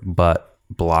were, but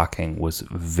blocking was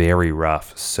very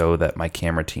rough so that my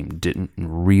camera team didn't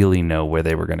really know where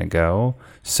they were going to go,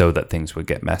 so that things would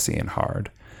get messy and hard.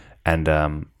 And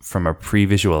from a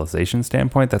pre-visualization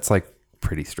standpoint, that's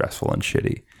pretty stressful and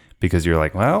shitty. Because you're I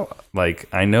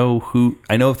know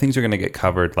if things are going to get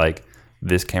covered,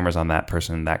 this camera's on that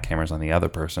person, that camera's on the other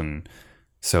person.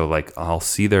 So I'll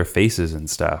see their faces and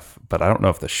stuff, but I don't know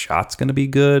if the shot's going to be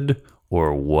good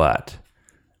or what.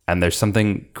 And there's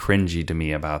something cringy to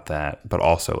me about that, but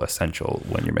also essential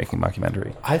when you're making a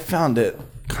mockumentary. I found it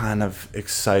kind of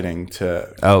exciting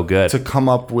to come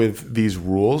up with these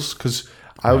rules, because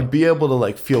I would be able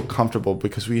to feel comfortable,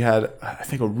 because we had, I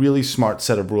think, a really smart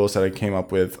set of rules that I came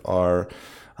up with. Our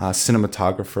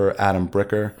cinematographer, Adam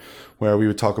Bricker, where we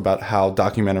would talk about how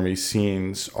documentary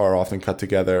scenes are often cut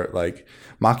together.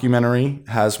 Mockumentary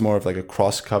has more of a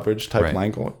cross coverage type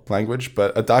language,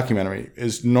 but a documentary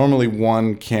is normally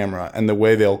one camera, and the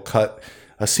way they'll cut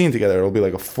a scene together, it'll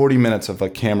be 40 minutes of a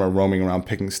camera roaming around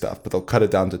picking stuff, but they'll cut it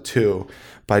down to 2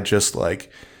 by just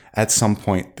at some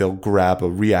point, they'll grab a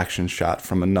reaction shot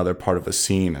from another part of a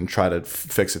scene and try to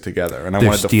fix it together. And I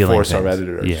wanted to force our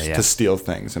editors to steal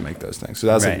things and make those things. So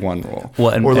that's one rule.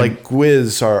 Well, or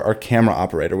Gwiz, our camera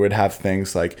operator, would have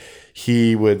things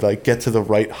he would get to the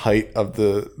right height of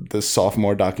the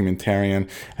sophomore documentarian,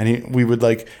 and we would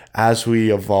as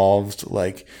we evolved,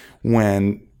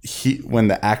 when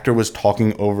the actor was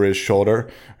talking over his shoulder,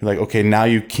 okay, now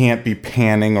you can't be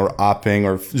panning or opping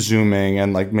or zooming,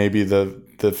 and maybe the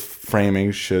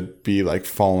framing should be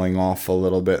falling off a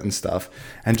little bit and stuff,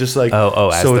 and just as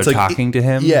so they're talking to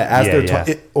him,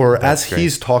 as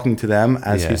he's talking to them,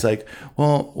 as he's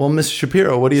well, Mr.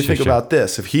 Shapiro, what do you think about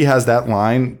this? If he has that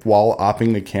line while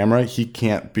opping the camera, he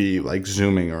can't be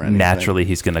zooming or anything. Naturally,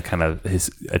 he's going to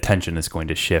his attention is going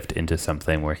to shift into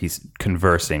something where he's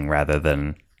conversing rather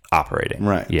than operating.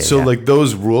 Right.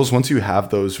 Those rules, once you have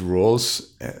those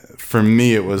rules, for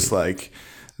me, it was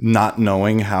not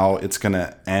knowing how it's going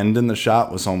to end in the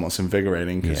shot was almost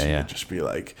invigorating, because you could just be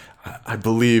I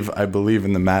believe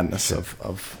in the madness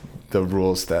of the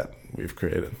rules that we've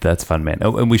created. That's fun, man.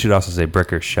 Oh, and we should also say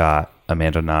Bricker shot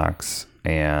Amanda Knox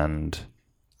and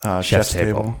Chef's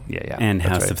Table. Yeah. And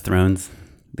House of Thrones,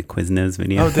 the Quiznos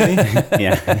video. Oh, did he?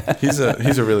 Yeah. He's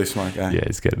a really smart guy. Yeah,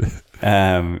 he's good.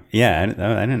 I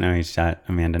didn't know he shot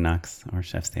Amanda Knox or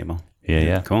Chef's Table.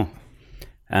 Yeah. Cool.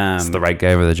 It's the right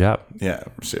guy for the job. Yeah,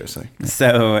 seriously.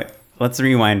 So let's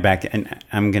rewind back, and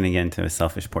I'm going to get into a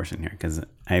selfish portion here, because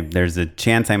there's a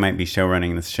chance I might be show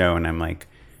running this show, and I'm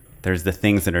there's the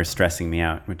things that are stressing me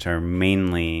out, which are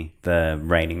mainly the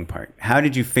writing part. How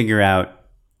did you figure out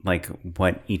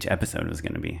what each episode was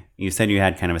going to be? You said you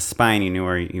had kind of a spine, you knew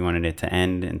where you wanted it to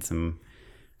end, and some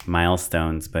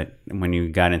milestones, but when you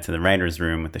got into the writer's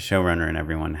room with the showrunner and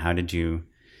everyone, how did you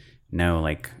know,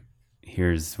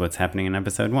 here's what's happening in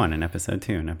episode 1 and episode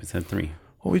 2 and episode 3?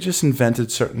 Well, we just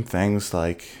invented certain things,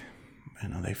 they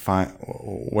find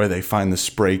the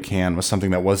spray can was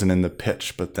something that wasn't in the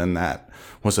pitch, but then that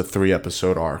was a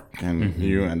 3-episode arc, and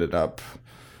you ended up.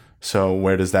 So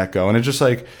where does that go? And it's just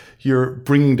you're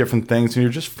bringing different things, and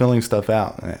you're just filling stuff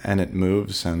out, and it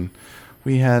moves. And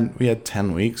we had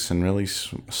 10 weeks and really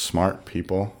smart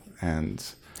people. And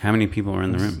how many people were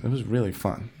in the room? It was really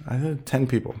fun. I had 10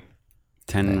 people.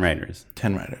 10 writers.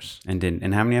 10 writers.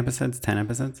 And how many episodes? 10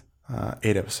 episodes?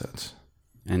 8 episodes.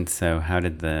 And so how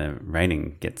did the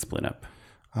writing get split up?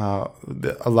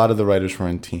 A lot of the writers were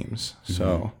in teams.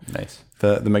 So Nice.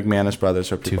 the McManus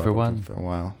brothers are people 2 for I've worked 1 with for a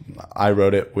while. I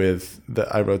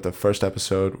wrote the first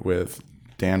episode with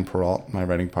Dan Peralt, my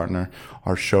writing partner.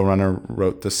 Our showrunner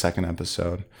wrote the second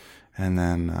episode, and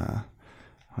then a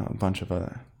bunch of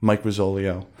other Mike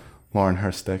Rizzolio, Lauren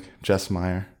Herstick, Jess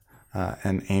Meyer,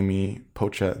 and Amy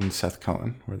Pocha and Seth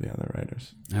Cohen were the other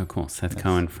writers. Oh, cool. Seth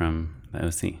Cohen from the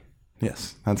OC.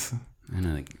 Yes, that's I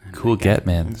know Cool get,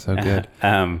 man. So good.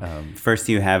 First,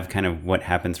 you have kind of what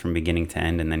happens from beginning to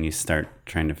end, and then you start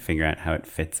trying to figure out how it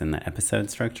fits in the episode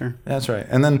structure. That's right.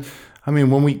 And then, I mean,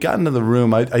 when we got into the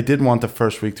room, I did want the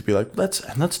first week to be like, let's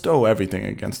throw everything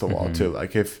against the wall too.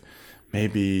 Like if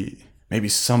maybe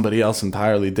somebody else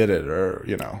entirely did it, or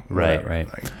Right.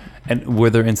 Like, And were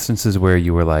there instances where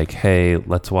you were like, hey,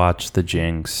 let's watch The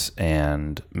Jinx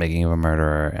and Making of a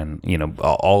Murderer and,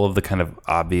 all of the kind of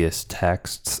obvious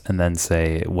texts, and then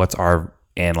say, what's our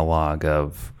analog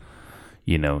of,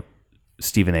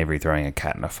 Stephen Avery throwing a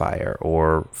cat in a fire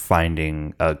or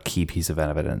finding a key piece of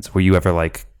evidence? Were you ever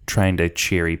like trying to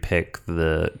cherry pick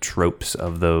the tropes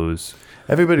of those?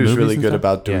 everybody was really and good stuff?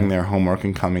 about doing Yeah. their homework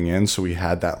and coming in, so we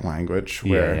had that language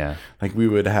where like we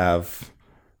would have.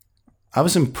 I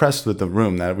was impressed with the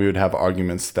room that we would have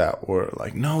arguments that were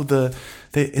like, no,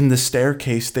 they in the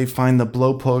staircase they find the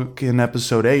blowpoke in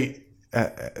episode 8,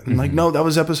 and like, no, that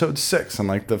was episode 6, and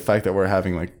like the fact that we're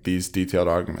having like these detailed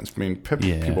arguments. I mean,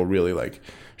 people really like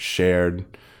shared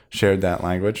that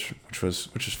language, which was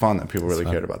fun. That people really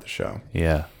cared about the show.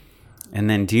 Yeah. And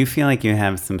then do you feel like you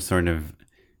have some sort of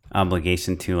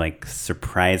obligation to like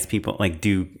surprise people, like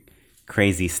do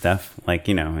crazy stuff, like,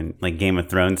 in like Game of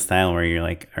Thrones style, where you're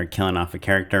like are killing off a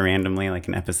character randomly, like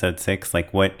in episode 6?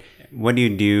 Like what do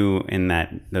you do in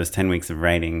those 10 weeks of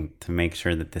writing to make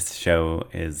sure that this show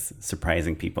is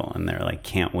surprising people and they're like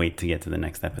can't wait to get to the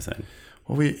next episode?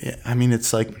 Well,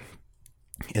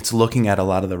 it's looking at a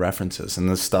lot of the references and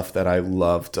the stuff that I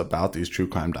loved about these true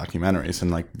crime documentaries, and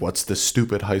like, what's the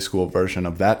stupid high school version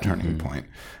of that turning point?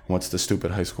 What's the stupid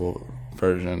high school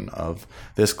version of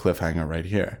this cliffhanger right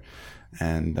here?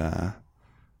 And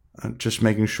just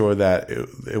making sure that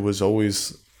it was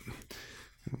always,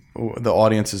 the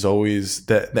audience is always,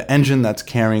 the engine that's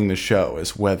carrying the show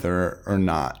is whether or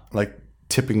not, like,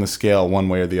 tipping the scale one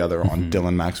way or the other on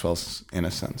Dylan Maxwell's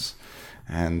innocence.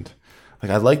 And like,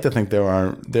 I'd like to think there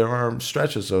are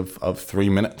stretches of 3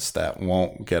 minutes that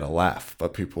won't get a laugh,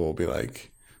 but people will be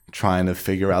like trying to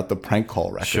figure out the prank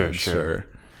call records. Sure.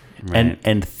 Right.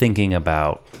 And thinking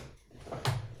about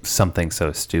something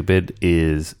so stupid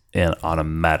is on a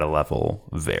meta level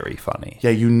very funny.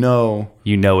 Yeah,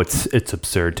 it's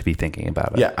absurd to be thinking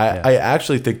about it. Yeah, I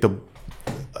actually think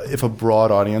if a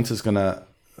broad audience is gonna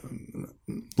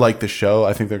like the show,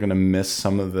 I think they're gonna miss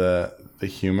some of the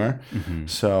humor.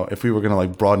 So if we were gonna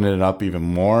like broaden it up even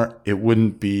more, it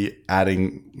wouldn't be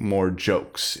adding more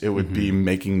jokes. It would be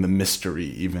making the mystery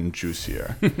even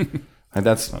juicier. And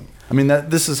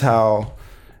this is how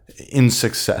in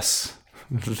success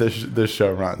this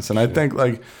show runs. And I think,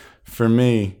 like, for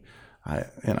me, I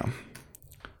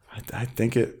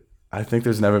think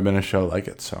there's never been a show like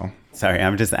it. So Sorry,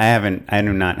 I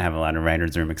do not have a lot of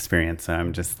writer's room experience, so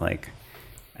I'm just like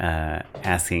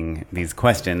asking these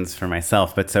questions for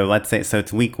myself. But so let's say,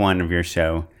 it's week 1 of your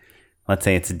show. Let's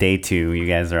say it's day 2. You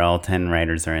guys are all 10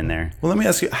 writers are in there. Well, let me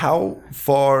ask you, how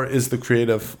far is the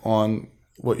creative on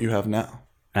what you have now?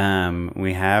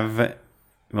 We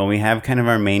have kind of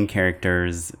our main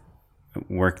characters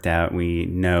worked out. We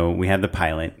have the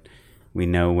pilot. We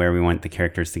know where we want the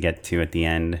characters to get to at the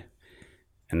end.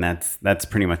 And that's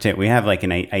pretty much it. We have like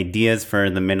ideas for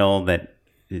the middle that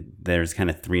there's kind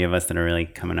of 3 of us that are really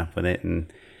coming up with it.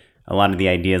 And a lot of the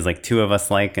ideas, like 2 of us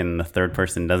like, and the third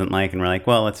person doesn't like. And we're like,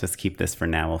 well, let's just keep this for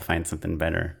now. We'll find something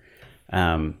better.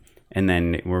 And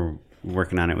then we're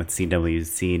working on it with CW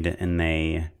Seed, and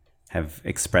they have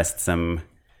expressed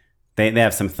they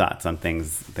have some thoughts on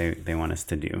things they want us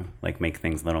to do, like make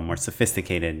things a little more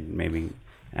sophisticated, maybe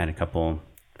add a couple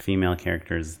female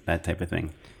characters, that type of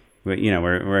thing. But,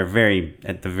 we're very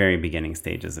at the very beginning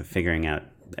stages of figuring out,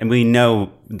 and we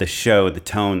know the show, the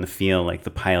tone, the feel, like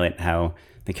the pilot, how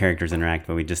the characters interact,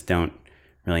 but we just don't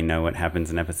really know what happens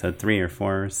in episode 3 or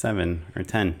 4 or 7 or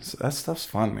 10. So that stuff's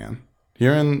fun, man.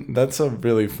 That's a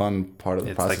really fun part of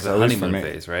the process. It's like the honeymoon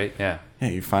phase, right? Yeah. Yeah,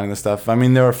 you're finding the stuff. I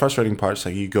mean, there are frustrating parts.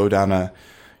 Like,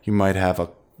 you might have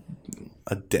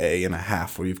a day and a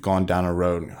half where you've gone down a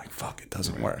road and you're like, fuck, it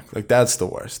doesn't work. Like, that's the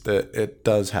worst. It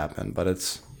does happen, but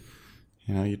it's,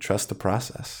 you trust the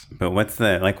process. But what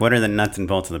are the nuts and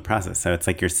bolts of the process? So it's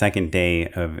like your second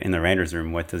day in the writer's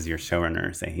room. What does your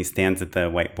showrunner say? He stands at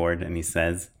the whiteboard and he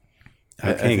says,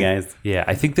 okay, guys. Yeah,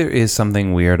 I think there is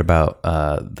something weird about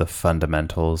the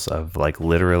fundamentals of like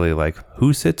literally like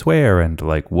who sits where and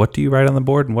like what do you write on the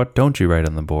board and what don't you write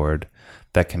on the board.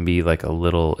 That can be like a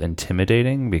little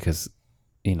intimidating because,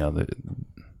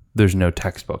 there's no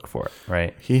textbook for it,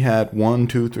 right? He had 1,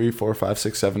 2, 3, 4, 5,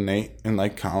 6, 7, 8 in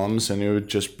like columns, and it would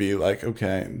just be like,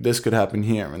 okay, this could happen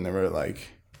here, and they were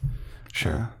like,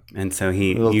 sure. And so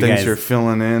little things you're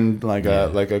filling in like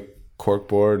a cork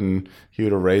board, and he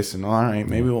would erase, and all right,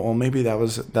 maybe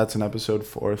that's an episode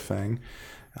 4 thing,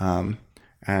 and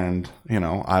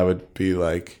I would be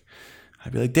like,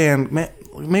 Dan,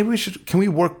 maybe can we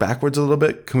work backwards a little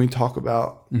bit? Can we talk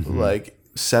about like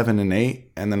 7 and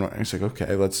 8, and then it's like, okay,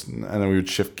 and then we would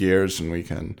shift gears and we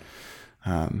can.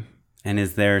 And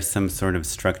is there some sort of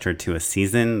structure to a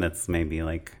season that's maybe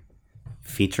like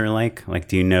feature like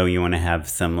do you want to have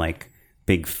some like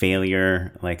big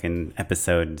failure like in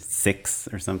episode 6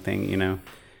 or something,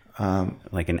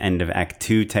 like an end of act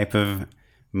 2 type of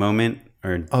moment?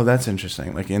 Or that's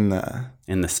interesting. Like in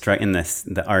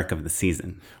the arc of the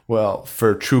season. Well,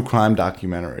 for true crime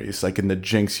documentaries, like in the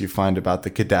Jinx, you find about the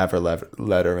cadaver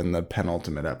letter in the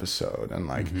penultimate episode, and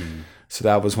like, so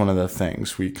that was one of the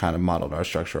things we kind of modeled our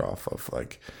structure off of.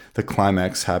 Like the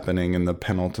climax happening in the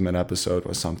penultimate episode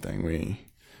was something we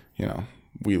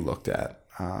looked at,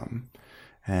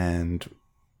 and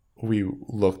we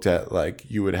looked at like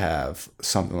you would have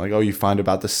something like, you find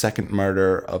about the second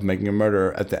murder of Making a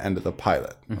Murder at the end of the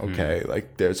pilot. Okay,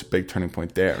 like there's a big turning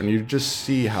point there, and you just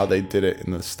see how they did it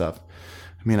in the stuff.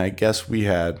 I mean, I guess we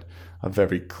had a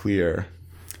very clear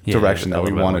direction that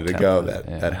we wanted to go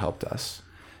that helped us.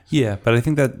 Yeah, but I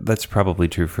think that's probably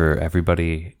true for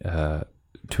everybody to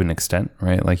an extent,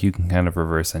 right? Like you can kind of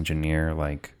reverse engineer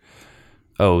like,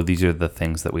 these are the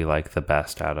things that we like the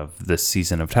best out of this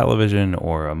season of television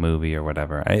or a movie or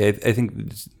whatever. I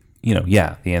think,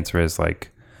 the answer is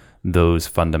like those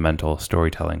fundamental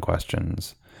storytelling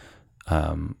questions.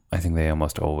 I think they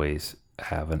almost always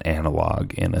have an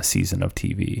analog in a season of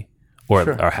TV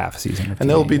or half season of TV. And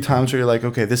there'll be times where you're like,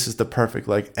 okay, this is the perfect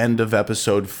like end of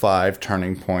episode 5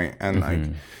 turning point, and like.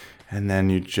 And then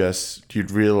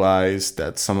you'd realize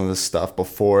that some of the stuff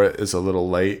before it is a little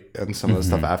late, and some of the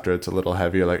stuff after it's a little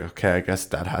heavier. Like, okay, I guess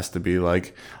that has to be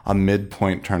like a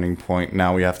midpoint turning point.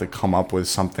 Now we have to come up with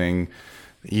something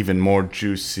even more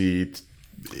juicy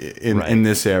in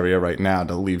this area right now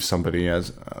to leave somebody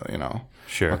as a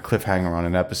cliffhanger on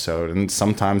an episode. And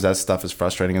sometimes that stuff is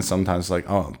frustrating, and sometimes like,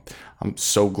 I'm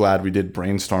so glad we did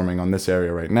brainstorming on this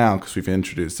area right now because we've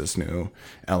introduced this new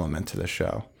element to the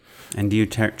show. And do you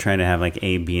try to have like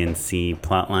A, B, and C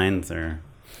plot lines, or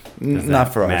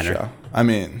not for our show? I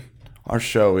mean, our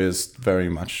show is very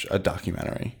much a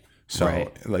documentary, so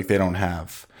like they don't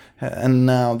have. And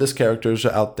now this character's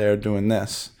out there doing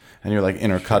this, and you're like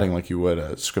intercutting like you would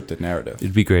a scripted narrative.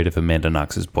 It'd be great if Amanda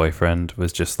Knox's boyfriend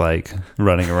was just like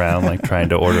running around like trying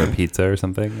to order a pizza or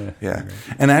something. Yeah.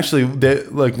 And actually,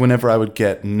 like whenever I would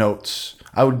get notes.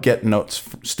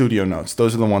 Studio notes.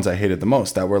 Those are the ones I hated the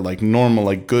most. That were like normal,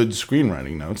 like good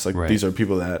screenwriting notes. Like these are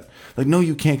people that like, no,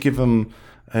 you can't give them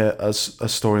a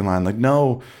storyline. Like,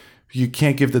 no, you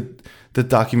can't give the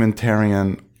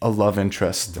documentarian a love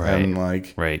interest, and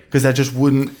like, because that just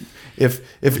wouldn't. If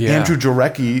Andrew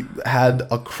Jarecki had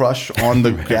a crush on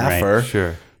the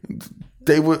gaffer,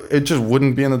 it just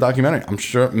wouldn't be in the documentary. I'm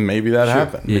sure maybe that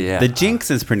happened. Yeah. The Jinx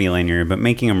is pretty linear, but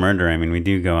Making a Murder, I mean, we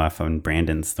do go off on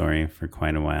Brandon's story for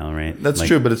quite a while, right? That's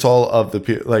true, but it's all of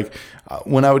the like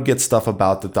when I would get stuff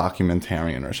about the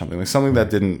documentarian or something, like something that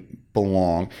didn't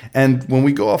belong. And when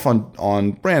we go off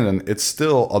on Brandon, it's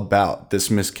still about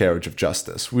this miscarriage of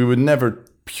justice. We would never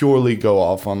purely go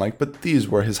off on like, but these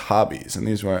were his hobbies, and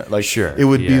these were like, it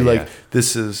would be like,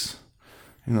 this is.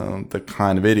 The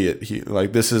kind of idiot he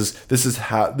like. This is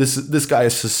how this guy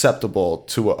is susceptible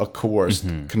to a coerced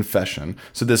confession.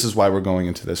 So this is why we're going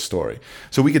into this story.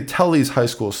 So we could tell these high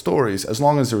school stories as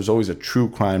long as there was always a true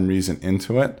crime reason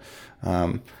into it,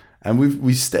 and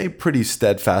we stay pretty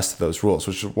steadfast to those rules,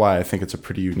 which is why I think it's a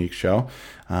pretty unique show.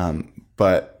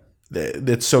 But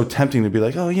it's so tempting to be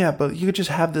like, oh yeah, but you could just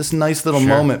have this nice little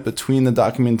moment between the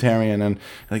documentarian and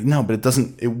like, no, but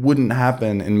it wouldn't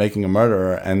happen in Making a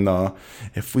Murderer. And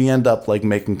if we end up like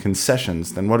making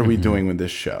concessions, then what are we doing with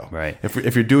this show? Right.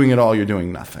 If you're doing it all, you're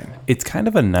doing nothing. It's kind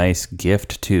of a nice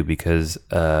gift too, because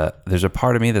there's a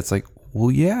part of me that's like, well,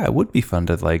 yeah, it would be fun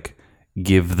to like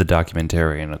give the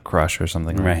documentarian a crush or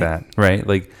something like that. Right.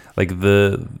 Like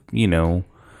the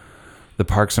the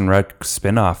Parks and Rec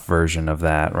spin-off version of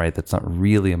that, right? That's not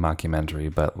really a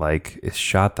mockumentary, but like it's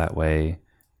shot that way.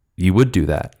 You would do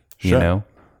that, Sure. you know?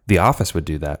 The Office would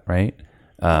do that, right?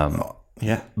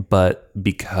 Yeah. But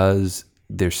because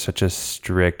there's such a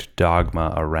strict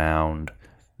dogma around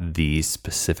these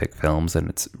specific films, and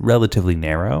it's relatively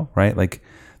narrow, right? Like,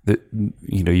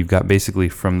 you've got basically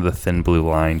from The Thin Blue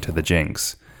Line to The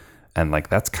Jinx, and like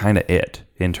that's kind of it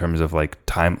in terms of like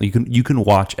time. You can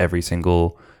watch every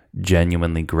single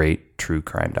genuinely great true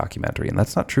crime documentary, and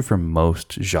that's not true for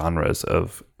most genres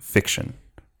of fiction.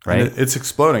 Right, and it's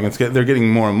exploding. They're getting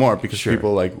more and more because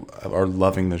people like are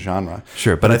loving the genre.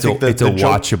 Sure, but it's a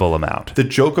watchable amount. The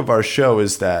joke of our show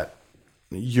is that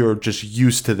you're just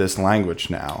used to this language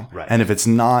now, right? And if it's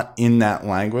not in that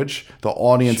language, the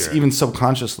audience, even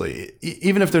subconsciously,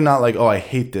 even if they're not like, "Oh, I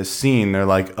hate this scene," they're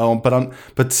like, "Oh,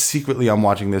 but secretly, I'm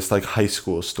watching this like high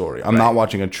school story. I'm not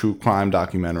watching a true crime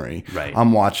documentary. Right.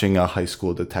 I'm watching a high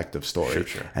school detective story."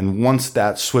 Sure. And once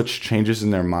that switch changes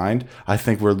in their mind, I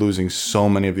think we're losing so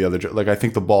many of the other like I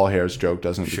think the ball hairs joke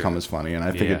doesn't become as funny, and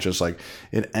I think it just like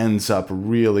it ends up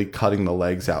really cutting the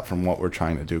legs out from what we're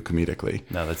trying to do comedically.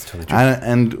 No, that's totally true.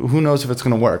 And who knows if it's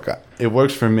going to work? It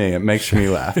works for me. It makes me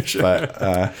laugh. But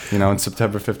on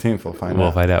September 15th, we'll find out.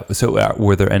 We'll find out. So,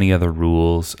 were there any other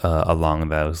rules along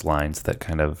those lines that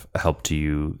kind of helped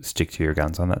you stick to your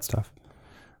guns on that stuff?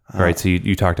 All right. So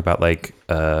you talked about like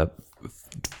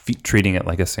treating it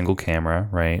like a single camera,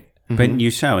 right? But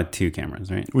you shot with 2 cameras,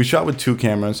 right? We shot with 2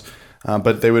 cameras,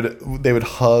 but they would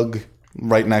hug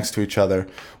right next to each other.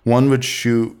 One would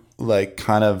shoot like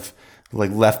kind of like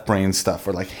left brain stuff,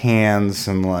 or like hands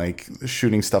and like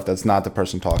shooting stuff that's not the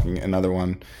person talking. Another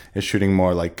one is shooting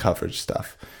more like coverage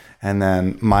stuff. And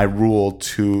then my rule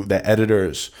to the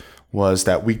editors was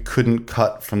that we couldn't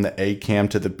cut from the A cam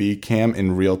to the B cam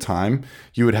in real time.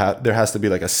 There has to be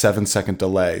like a 7-second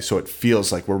delay, so it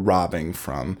feels like we're robbing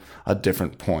from a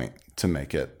different point to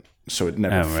make it so it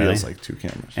never feels like 2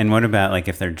 cameras. And what about like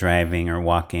if they're driving or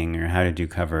walking, or how did you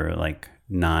cover like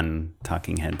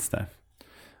non-talking head stuff?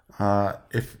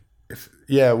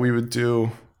 We would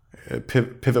do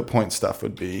pivot point stuff.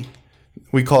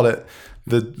 We called it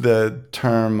the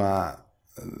term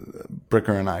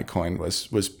Bricker and I coined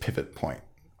was pivot point.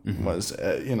 Mm-hmm. Was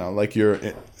like you're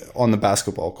on the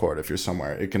basketball court. If you're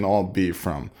somewhere, it can all be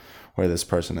from where this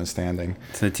person is standing.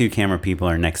 So the 2 camera people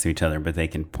are next to each other, but they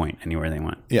can point anywhere they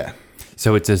want. Yeah.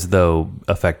 So it's as though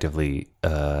effectively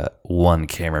one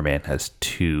cameraman has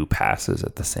 2 passes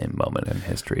at the same moment in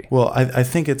history. Well, I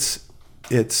think it's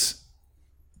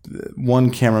one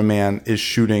cameraman is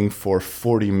shooting for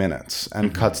 40 minutes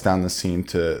and cuts down the scene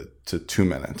to 2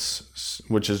 minutes,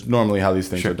 which is normally how these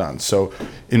things are done. So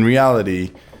in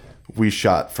reality, we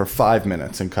shot for 5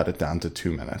 minutes and cut it down to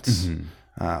 2 minutes.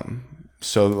 Mm-hmm.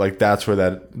 So like that's where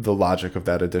the logic of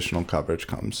that additional coverage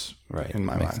comes in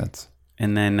my mind. Sense.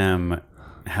 And then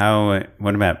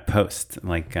what about post?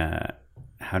 Like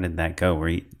how did that go?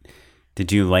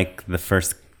 Did you like the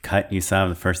first cut you saw of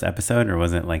the first episode, or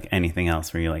was it like anything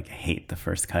else where you like hate the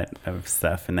first cut of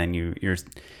stuff and then you're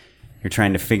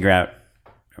trying to figure out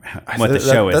what the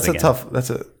show is?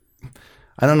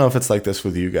 I don't know if it's like this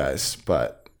with you guys,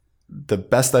 but the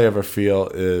best I ever feel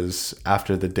is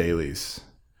after the dailies.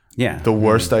 Yeah. The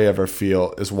worst I ever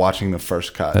feel is watching the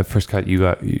first cut. That first cut,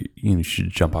 you should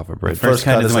jump off a bridge. The first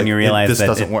cut is when you realize this that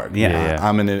doesn't work. Yeah.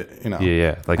 I'm an idiot.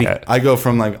 Yeah. Like I go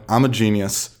from like I'm a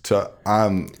genius to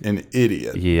I'm an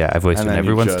idiot. Yeah, I've wasted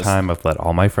everyone's time. I've let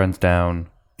all my friends down.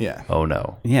 Yeah. Oh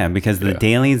no. Yeah, because the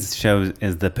dailies show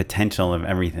is the potential of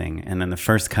everything, and then the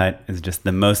first cut is just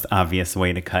the most obvious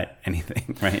way to cut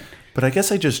anything, right? But I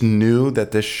guess I just knew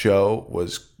that this show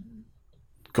was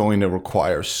going to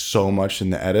require so much in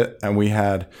the edit, and we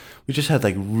just had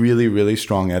like really, really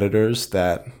strong editors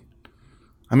that,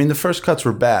 I mean, the first cuts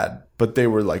were bad, but they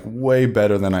were like way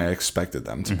better than I expected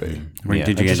them to be.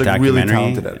 Did you get like documentary really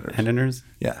talented editors?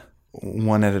 Yeah.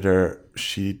 One editor,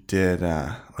 she did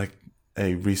like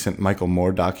a recent Michael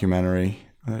Moore documentary.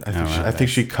 I think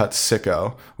she cut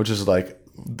Sicko, which is like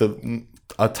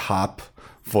a top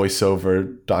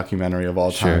voiceover documentary of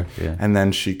all time. Sure, yeah. And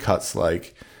then she cuts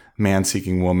like Man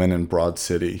Seeking Woman in Broad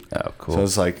City. Oh, cool. So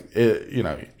it's like,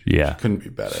 couldn't be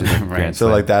better. Right. So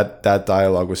like that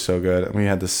dialogue was so good. And we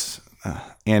had this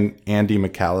Andy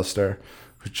McAllister,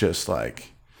 who just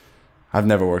like, I've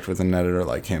never worked with an editor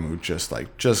like him who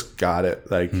just got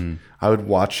it. Like I would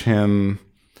watch him.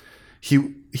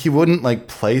 He wouldn't like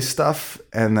play stuff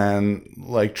and then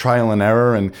like trial and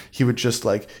error, and he would just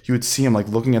like, you would see him like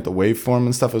looking at the waveform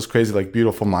and stuff. It was crazy, like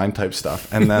Beautiful Mind type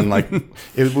stuff. And then like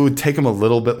it would take him a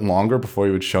little bit longer before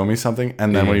he would show me something,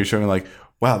 and then when he would show me like,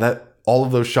 wow, that all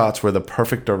of those shots were the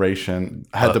perfect duration,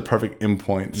 had the perfect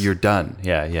endpoints. You're done.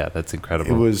 Yeah, that's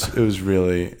incredible. It was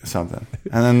really something.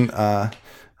 And then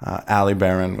Allie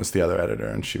Barron was the other editor,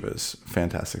 and she was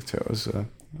fantastic too. It was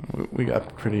we were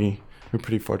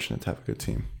pretty fortunate to have a good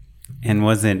team. And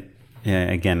was it,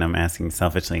 again, I'm asking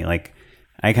selfishly, like,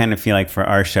 I kind of feel like for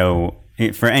our show,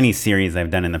 for any series I've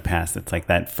done in the past, it's like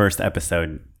that first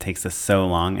episode takes us so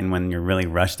long. And when you're really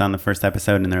rushed on the first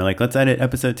episode and they're like, let's edit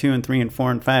episode 2 and 3 and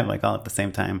 4 and 5, like all at the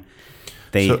same time.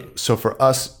 So for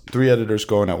us, 3 editors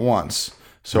going at once.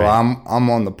 So Right. I'm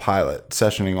on the pilot,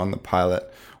 sessioning on the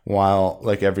pilot, while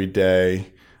like every day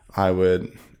I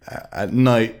would at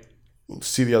night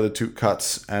see the other 2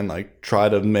 cuts and like try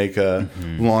to make a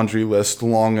laundry list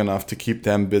long enough to keep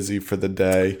them busy for the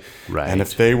day. Right. And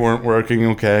if they weren't working,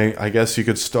 okay, I guess you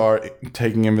could start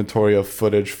taking inventory of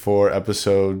footage for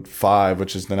episode 5,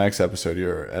 which is the next episode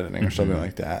you're editing or something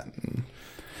like that. And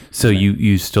So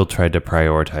you still tried to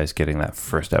prioritize getting that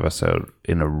first episode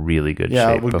in a really good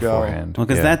shape would go. beforehand. Well,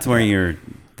 because that's where you're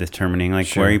determining like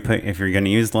where you put, if you're going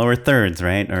to use lower thirds,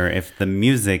 right? Or if the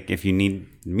music, if you need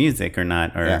music or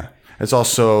not, or it's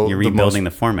also you're rebuilding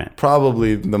the format.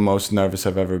 Probably the most nervous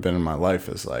I've ever been in my life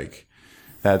is like,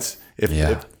 that's if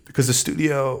because the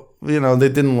studio, they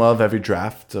didn't love every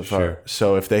draft of our,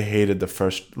 so if they hated the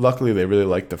first, luckily they really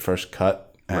liked the first cut.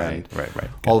 And Right.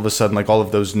 all of a sudden, like all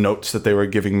of those notes that they were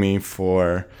giving me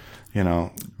for,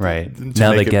 Right.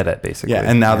 Now they get it, basically. Yeah,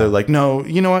 and now they're like, no,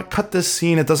 you know what? Cut this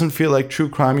scene. It doesn't feel like true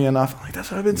crimey enough. I'm like,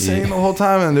 that's what I've been saying the whole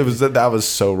time. And that was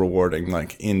so rewarding,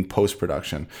 like in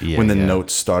post-production, when the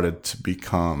notes started to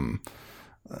become...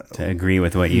 to agree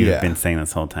with what you've been saying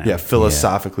this whole time. Yeah,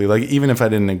 philosophically. Like, even if I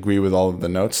didn't agree with all of the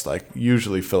notes, like,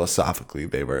 usually philosophically,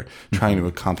 they were trying to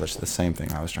accomplish the same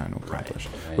thing I was trying to accomplish,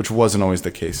 which wasn't always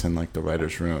the case in, like, the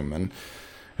writer's room. And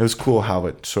it was cool how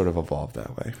it sort of evolved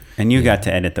that way. And you got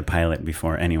to edit the pilot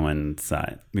before anyone saw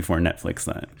it, before Netflix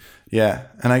saw it. Yeah,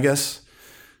 and I guess,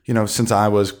 since I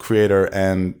was creator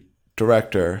and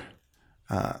director,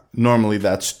 normally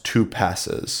that's 2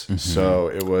 passes. So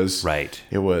it was...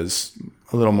 It was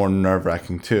a little more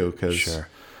nerve-wracking too, because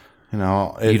you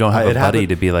don't have a buddy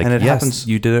to be like, yes,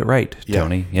 you did it right,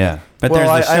 Tony. Yeah, but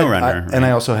there's the showrunner, and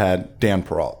I also had Dan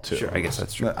Peralt too. Sure, I guess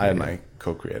that's true. I had my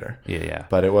co-creator. Yeah.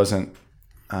 But it wasn't.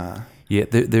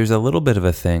 There's a little bit of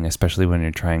a thing, especially when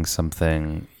you're trying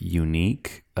something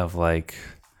unique, of like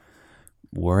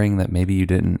worrying that maybe you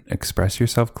didn't express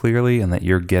yourself clearly and that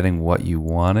you're getting what you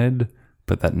wanted,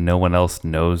 but that no one else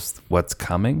knows what's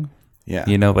coming. Yeah.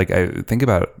 Like I think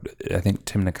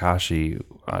Tim Nakashi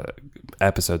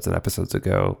episodes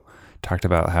ago talked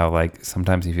about how like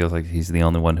sometimes he feels like he's the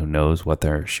only one who knows what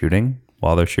they're shooting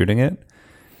while they're shooting it.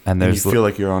 And you feel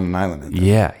like you're on an island.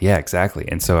 Yeah, exactly.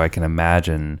 And so I can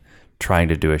imagine trying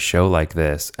to do a show like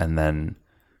this and then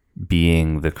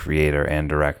being the creator and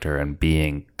director and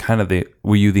being kind of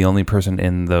were you the only person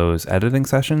in those editing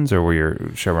sessions, or were your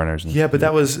showrunners? Yeah, but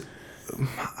that was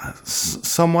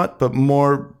somewhat, but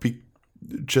more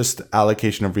just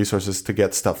allocation of resources to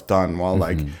get stuff done, while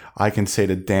like I can say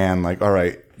to Dan, like, all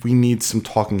right, we need some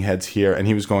talking heads here, and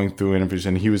he was going through interviews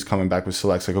and he was coming back with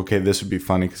selects like, okay, this would be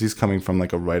funny, because he's coming from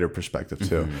like a writer perspective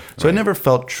too. So I never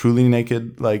felt truly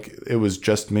naked, like it was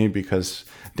just me, because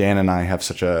Dan and I have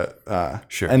such a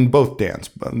and both Dan's,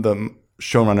 the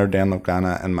showrunner Dan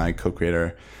Locana and my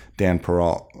co-creator Dan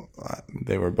Peralt,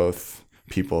 they were both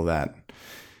people that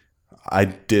I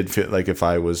did feel like if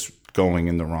I was going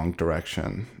in the wrong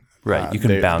direction, you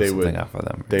can bounce something off of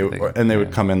them. They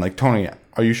would come in like, Tony,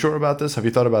 are you sure about this? Have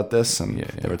you thought about this? And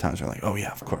there were times where like, oh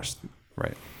yeah, of course.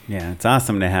 Right. Yeah, it's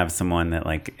awesome to have someone that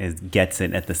like gets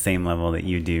it at the same level that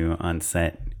you do on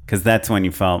set, because that's when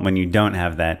you fall. When you don't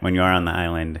have that, when you are on the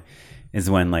island, is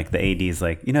when like the AD is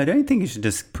like, don't you think you should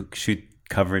just shoot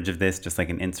coverage of this, just like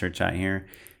an insert shot here?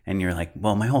 And you're like,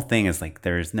 well, my whole thing is like,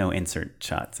 there's no insert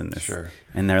shots in this. Sure.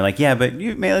 And they're like, yeah, but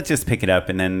let's just pick it up.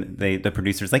 And then the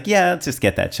producer's like, yeah, let's just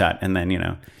get that shot. And then,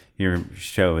 your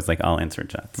show is like all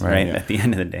insert shots, right? At the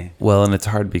end of the day. Well, and it's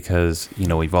hard because,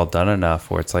 we've all done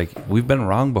enough where it's like, we've been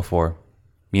wrong before.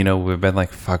 We've been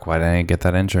like, fuck, why didn't I get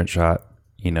that insert shot?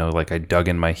 Like I dug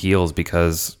in my heels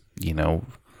because,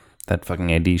 that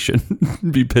fucking AD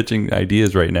shouldn't be pitching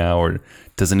ideas right now, or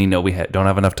doesn't he know we don't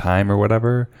have enough time or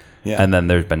whatever? Yeah. And then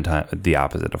there's been time. The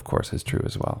opposite, of course, is true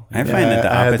as well. I find that the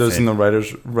opposite. I had those in the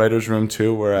writers room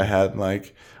too, where I had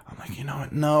like, I'm like,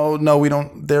 what? No, we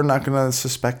don't. They're not going to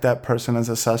suspect that person as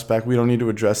a suspect. We don't need to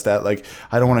address that. Like,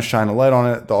 I don't want to shine a light on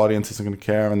it. The audience isn't going to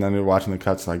care. And then they're watching the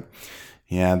cuts, like,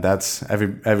 yeah, that's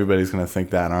everybody's going to think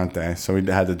that, aren't they? So we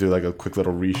had to do like a quick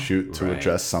little reshoot to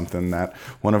address something that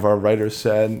one of our writers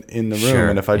said in the room.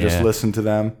 And if I just listened to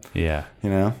them,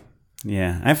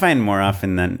 Yeah, I find more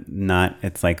often than not,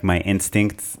 it's like my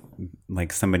instincts,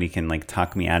 like somebody can like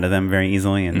talk me out of them very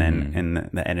easily, and then in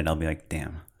the edit, I'll be like,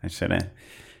 "Damn, I should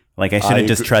have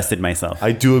just trusted myself."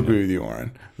 I do agree with you,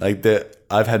 Oren. Like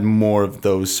I've had more of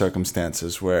those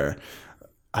circumstances where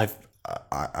I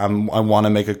want to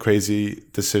make a crazy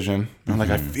decision. I'm like,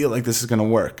 I feel like this is gonna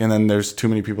work, and then there's too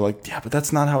many people like, yeah, but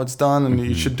that's not how it's done, and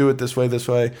you should do it this way.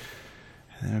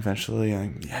 And then eventually,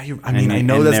 I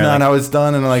know that's not how it's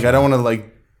done, and like I don't want to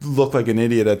like look like an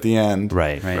idiot at the end.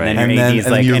 Right. And your AD's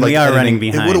like, and we are running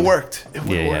behind. It would have worked. It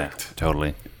would have worked. Yeah,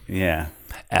 totally. Yeah.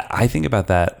 I think about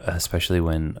that, especially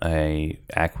when I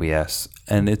acquiesce,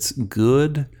 and it's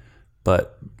good,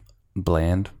 but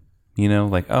bland. You know,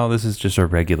 like, oh, this is just a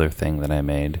regular thing that I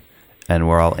made, and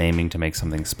we're all aiming to make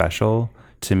something special.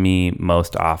 To me,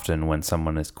 most often when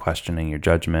someone is questioning your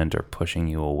judgment or pushing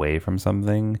you away from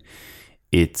something,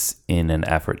 it's in an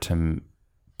effort to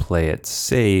play it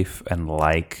safe and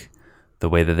like the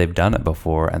way that they've done it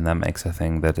before, and that makes a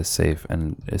thing that is safe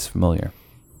and is familiar,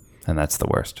 and that's the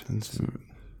worst.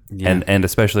 Yeah. And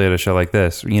especially at a show like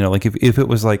this, you know, like if it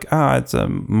was like, it's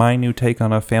my new take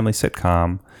on a family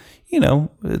sitcom, you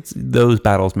know, those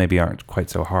battles maybe aren't quite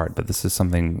so hard, but this is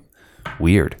something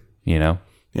weird, you know?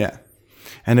 Yeah.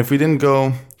 And if we didn't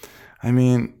go,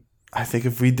 I think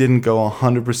if we didn't go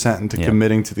 100% into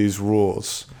committing to these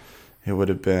rules,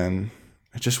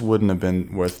 it just wouldn't have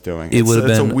been worth doing. It would have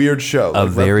been a weird show. A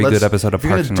very good episode of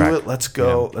Parks and Rec. Let's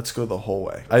go the whole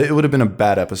way. It would have been a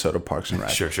bad episode of Parks and Rec.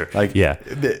 Sure. Like, yeah.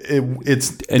 And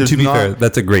to be fair,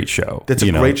 that's a great show. It's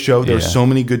a great show. There's so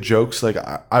many good jokes. Like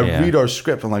I read our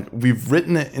script and like we've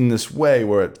written it in this way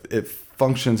where it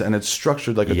functions and it's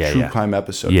structured like a true crime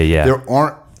episode. Yeah.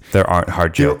 There aren't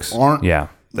hard jokes. Yeah.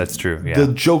 That's true. Yeah.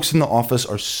 The jokes in The Office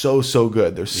are so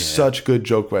good. They're such good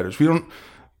joke writers. We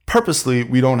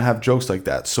don't have jokes like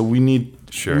that. So we need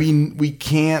we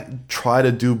can't try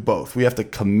to do both. We have to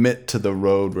commit to the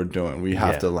road we're doing. We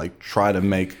have to like try to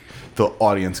make the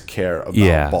audience care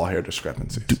about ball hair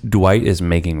discrepancies. Dwight is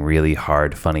making really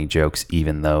hard, funny jokes,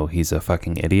 even though he's a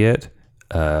fucking idiot.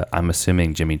 I'm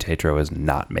assuming Jimmy Tatro is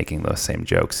not making those same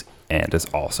jokes and is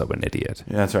also an idiot.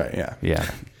 Yeah, that's right. Yeah. Yeah.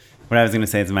 What I was going to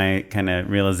say is my kind of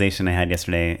realization I had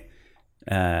yesterday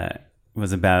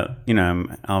was about, you know,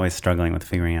 I'm always struggling with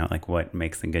figuring out like what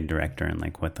makes a good director and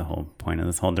like what the whole point of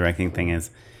this whole directing thing is.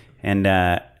 And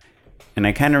I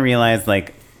kind of realized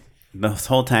like this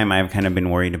whole time I've kind of been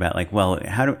worried about like, well,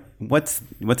 what's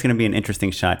going to be an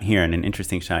interesting shot here and an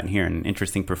interesting shot here and an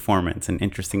interesting performance, an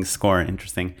interesting score,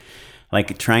 interesting,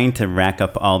 like trying to rack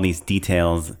up all these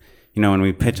details. You know, when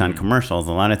we pitch on commercials,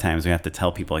 a lot of times we have to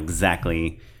tell people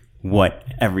exactly what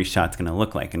every shot's going to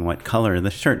look like and what color the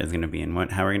shirt is going to be and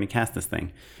how we're going to cast this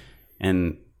thing.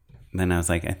 And then I was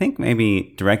like, I think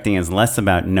maybe directing is less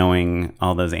about knowing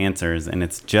all those answers, and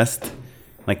it's just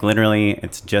like literally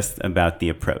it's just about the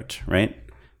approach, right?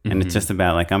 And it's just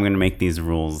about like, I'm going to make these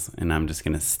rules and I'm just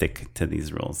going to stick to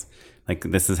these rules. Like,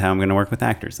 this is how I'm going to work with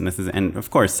actors. And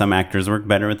of course some actors work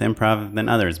better with improv than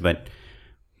others, but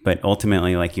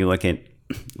ultimately, like, you look at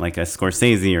like a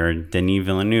Scorsese or Denis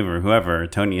Villeneuve or whoever, or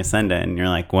Tony Yacenda, and you're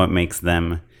like, what makes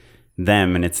them?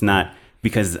 And it's not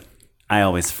because I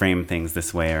always frame things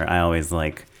this way, or I always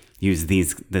like use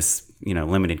this, you know,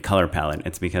 limited color palette.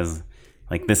 It's because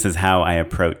like, this is how I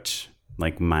approach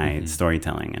like my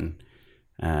storytelling. And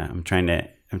I'm trying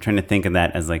to think of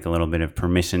that as like a little bit of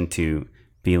permission to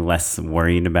be less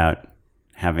worried about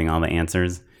having all the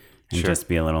answers and just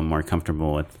be a little more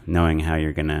comfortable with knowing how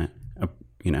you're going to,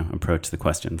 approach the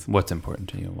questions. What's important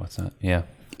to you? What's not? Yeah.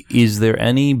 Is there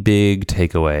any big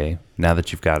takeaway now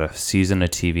that you've got a season of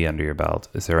TV under your belt?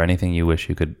 Is there anything you wish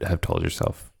you could have told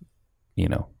yourself,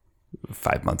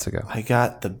 5 months ago? I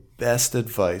got the best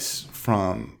advice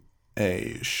from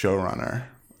a showrunner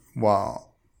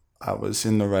while I was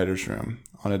in the writer's room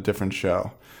on a different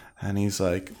show. And he's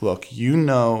like, look, you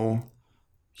know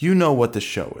what the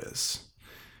show is.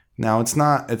 Now,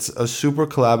 it's a super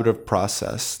collaborative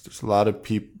process. There's a lot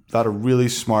of really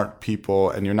smart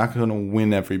people, and you're not going to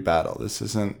win every battle. This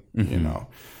isn't,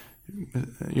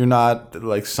 you're not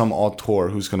like some auteur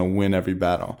who's going to win every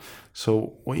battle.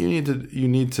 So what you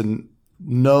need to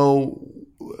know,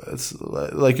 it's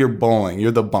like you're bowling,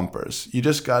 you're the bumpers. You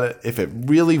just got to, if it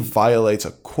really violates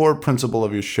a core principle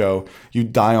of your show, you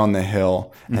die on the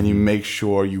hill and you make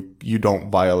sure you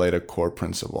don't violate a core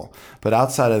principle. But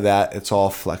outside of that, it's all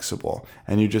flexible,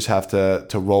 and you just have to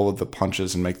roll with the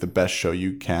punches and make the best show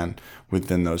you can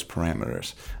within those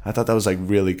parameters. I thought that was like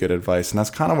really good advice, and that's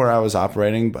kind of where I was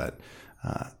operating, but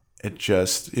it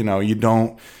just,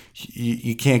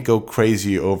 you can't go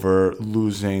crazy over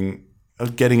losing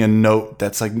getting a note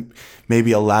that's like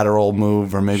maybe a lateral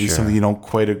move or maybe something you don't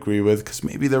quite agree with because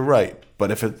maybe they're right. But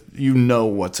if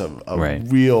what's a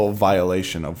real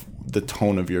violation of the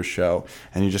tone of your show,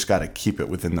 and you just got to keep it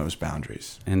within those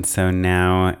boundaries. And so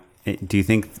now, do you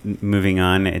think moving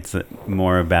on, it's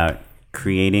more about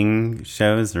creating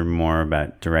shows or more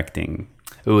about directing?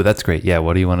 Ooh, that's great. Yeah,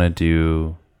 what do you want to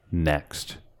do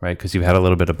next? Right, because you've had a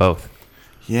little bit of both.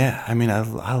 Yeah, I mean,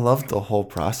 I love the whole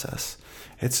process.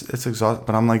 It's exhausting,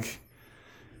 but I'm like,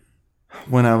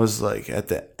 when I was like at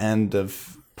the end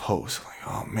of post, like,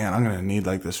 oh man, I'm gonna need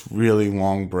like this really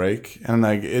long break, and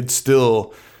like it's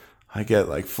still, I get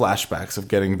like flashbacks of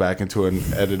getting back into an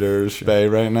editor's bay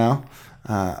right now,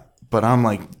 but I'm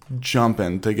like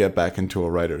jumping to get back into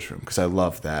a writer's room because I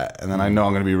love that, and then I know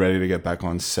I'm gonna be ready to get back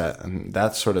on set, and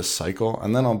that sort of cycle,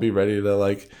 and then I'll be ready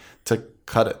to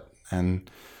cut it, and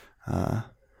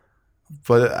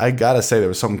but I gotta say there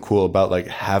was something cool about like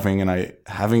having a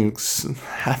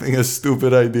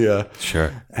stupid idea,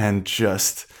 and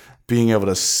just being able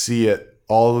to see it,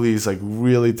 all of these like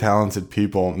really talented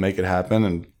people make it happen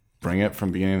and bring it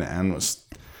from beginning to end was,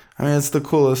 I mean, it's the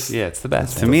coolest. Yeah, it's the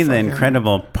best. To me, the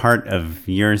incredible part of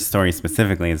your story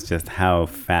specifically is just how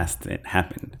fast it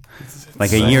happened.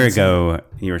 Like a year ago,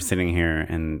 you were sitting here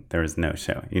and there was no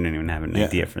show. You didn't even have an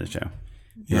idea for the show.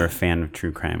 You were a fan of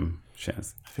true crime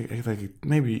shows. I think like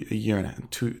maybe a year and a half,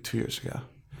 2 years ago.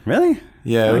 Really?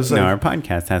 Yeah, it was no, our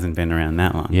podcast hasn't been around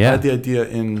that long. Yeah, I had the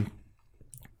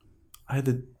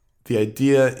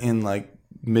idea in like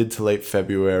mid to late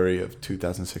February of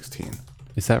 2016.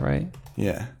 Is that right?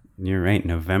 Yeah, you're right.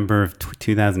 November of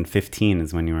 2015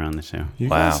 is when you were on the show. You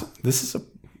guys,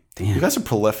 you guys are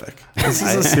prolific. This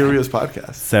is a serious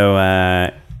podcast. So,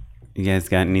 you guys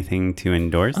got anything to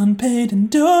endorse? Unpaid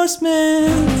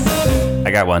endorsements.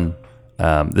 I got one.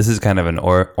 This is kind of an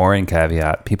Oren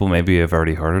caveat. People maybe have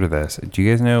already heard of this. Do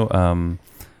you guys know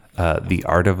the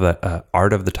art of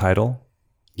the title?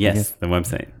 Yes, the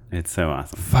website. It's so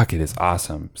awesome. Fuck, it is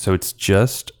awesome. So it's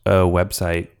just a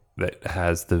website that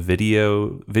has the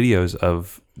videos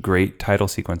of great title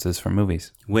sequences from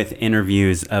movies with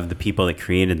interviews of the people that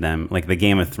created them, like the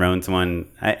Game of Thrones one.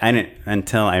 I didn't,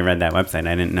 until I read that website,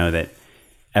 I didn't know that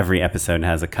every episode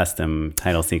has a custom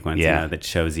title sequence that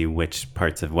shows you which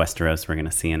parts of Westeros we're going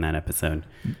to see in that episode.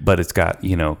 But it's got,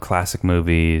 classic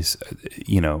movies,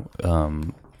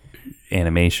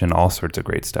 animation, all sorts of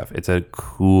great stuff. It's a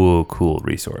cool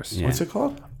resource. Yeah. What's it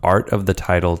called?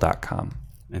 artofthetitle.com.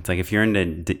 It's like if you're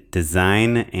into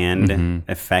design and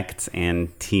effects and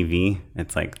TV,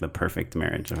 it's like the perfect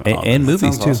marriage of all and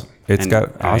movies too. Awesome. It's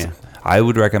got awesome. Yeah. I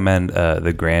would recommend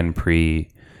the Grand Prix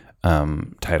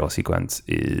title sequence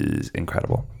is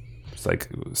incredible. It's like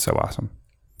so awesome.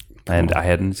 Cool. And I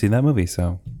hadn't seen that movie,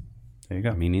 so there you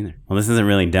go. Me neither. Well, this is a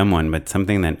really dumb one, but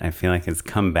something that I feel like has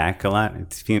come back a lot.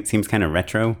 It seems kind of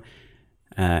retro,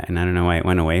 and I don't know why it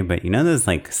went away. But you know those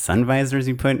like sun visors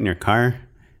you put in your car?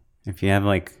 If you have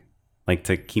like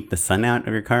to keep the sun out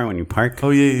of your car when you park.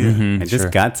 Oh yeah. I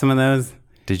just got some of those.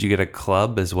 Did you get a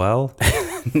club as well?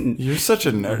 You're such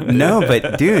a nerd. No,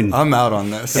 but dude, I'm out on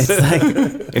this. It's like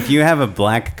if you have a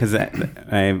black, because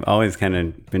I've always kind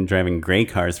of been driving gray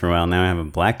cars for a while. Now I have a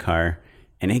black car,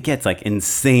 and it gets like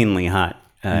insanely hot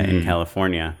in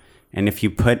California. And if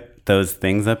you put those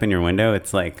things up in your window,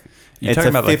 it's like it's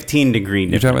a 15-degree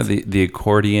difference. You're talking about the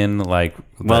accordion, like.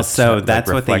 Well, so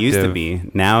that's what they used to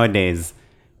be. Nowadays,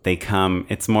 they come.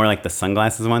 It's more like the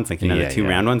sunglasses ones, like the two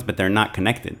round ones, but they're not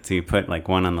connected. So you put like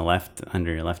one on the left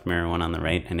under your left mirror, one on the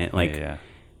right, and it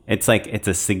it's like it's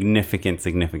a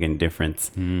significant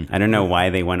difference. I don't know why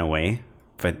they went away,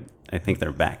 but I think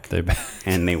they're back. They're back,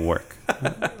 and they work.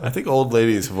 I think old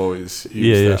ladies have always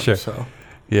used them. Sure. So.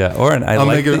 Yeah, Oren,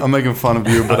 I'm making fun of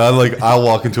you, but I'll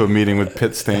walk into a meeting with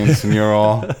pit stains, and you're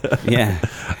all. Yeah,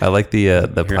 I like the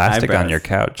plastic eyebrows on your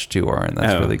couch too, Oren.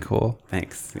 That's really cool.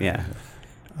 Thanks. Yeah,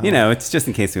 it's just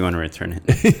in case we want to return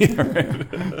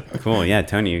it. Cool. Yeah,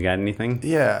 Tony, you got anything?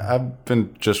 Yeah, I've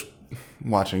been just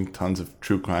watching tons of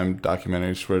true crime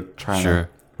documentaries.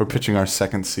 We're pitching our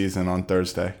second season on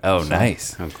Thursday. Oh,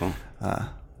 nice. Oh, cool.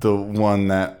 The one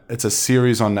it's a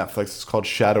series on Netflix. It's called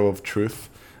Shadow of Truth.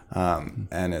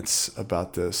 And it's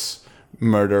about this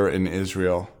murder in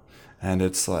Israel, and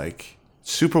it's like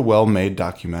super well made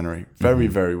documentary, very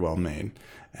very well made,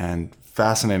 and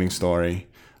fascinating story.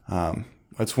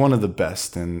 It's one of the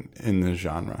best in the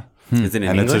genre. Is it in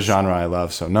and English? It's a genre I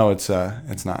love. So no, it's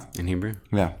not in Hebrew.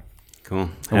 Yeah, cool.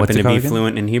 I happen to be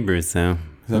fluent in Hebrew, so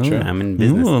is that true? I'm in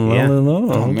business.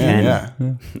 Oh man,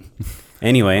 yeah.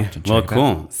 Anyway, well,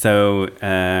 cool. So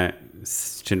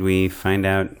should we find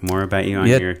out more about you on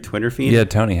your Twitter feed? Yeah,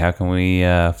 Tony, how can we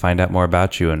find out more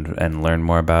about you and learn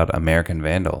more about American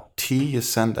Vandal? T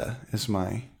Yacenda is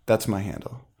that's my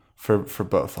handle for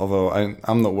both. Although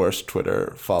I'm the worst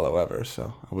Twitter follow ever,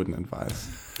 so I wouldn't advise.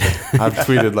 I've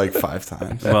tweeted like 5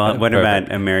 times. Well, what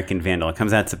about American Vandal? It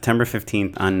comes out September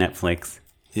 15th on Netflix.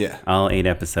 Yeah, all 8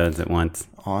 episodes at once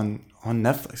on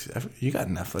Netflix. You got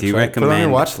Netflix. Do you right? recommend? Put it on your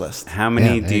watch list. How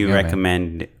many do you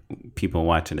recommend people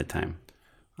watch at a time?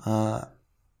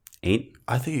 8.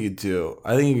 I think you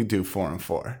could do 4 and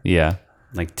 4. Yeah,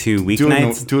 like 2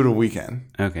 weeknights. Do it a weekend.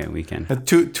 Okay, weekend. A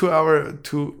 2 hour.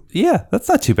 Yeah, that's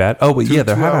not too bad. Oh, but they're 2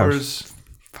 half hours.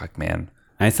 Fuck, man.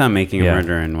 I saw Making a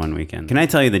Murderer in one weekend. Can I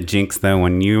tell you the jinx though?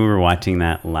 When you were watching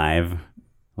that live,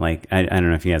 like I don't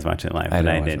know if you guys watch it live, but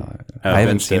I did. I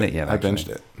haven't seen it yet. I binged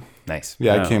it. Nice.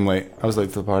 Yeah, I came late. I was late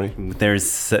to the party.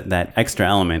 There's that extra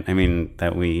element, I mean,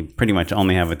 that we pretty much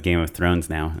only have with Game of Thrones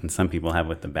now, and some people have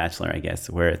with The Bachelor, I guess,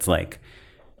 where it's like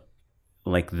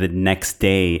the next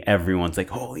day, everyone's like,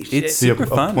 holy shit. It's super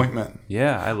fun. Appointment.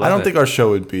 Yeah, I love it. I don't think our show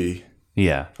would be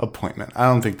appointment. I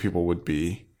don't think people would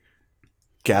be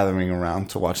gathering around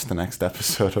to watch the next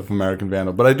episode of American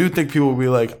Vandal. But I do think people will be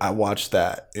like, I watched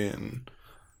that in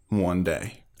one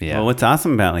day. Yeah. Well, what's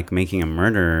awesome about like Making a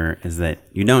Murderer is that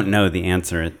you don't know the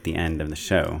answer at the end of the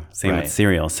show. Same with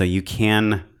Serial. So you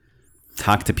can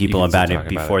talk to people about it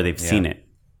before they've seen it,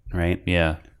 right?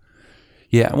 Yeah.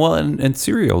 Yeah. Well, and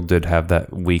Serial did have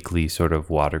that weekly sort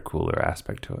of water cooler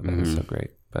aspect to it. That was so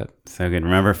great. But so good.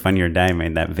 Remember Funny or Die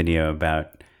made that video about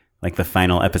like the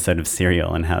final episode of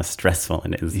Serial and how stressful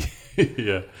it is.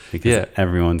 Yeah. Because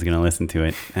everyone's going to listen to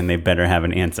it and they better have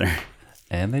an answer.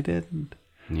 And they didn't.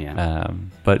 Yeah.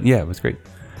 But yeah, it was great.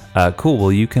 Cool.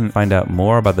 Well, you can find out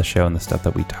more about the show and the stuff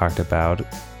that we talked about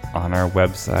on our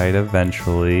website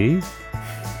eventually.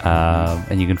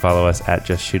 And you can follow us at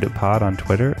Just Shoot It Pod on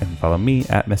Twitter, and follow me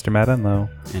at Mr. Matt Unlow.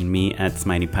 And me at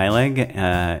Smitey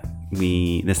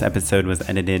Pyleg. This episode was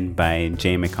edited by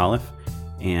Jay McAuliffe,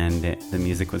 and the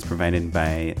music was provided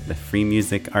by the Free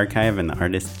Music Archive and the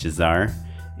artist Jazar.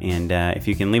 And if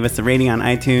you can leave us a rating on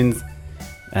iTunes,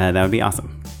 that would be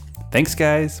awesome. Thanks,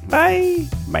 guys. Bye.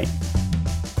 Bye.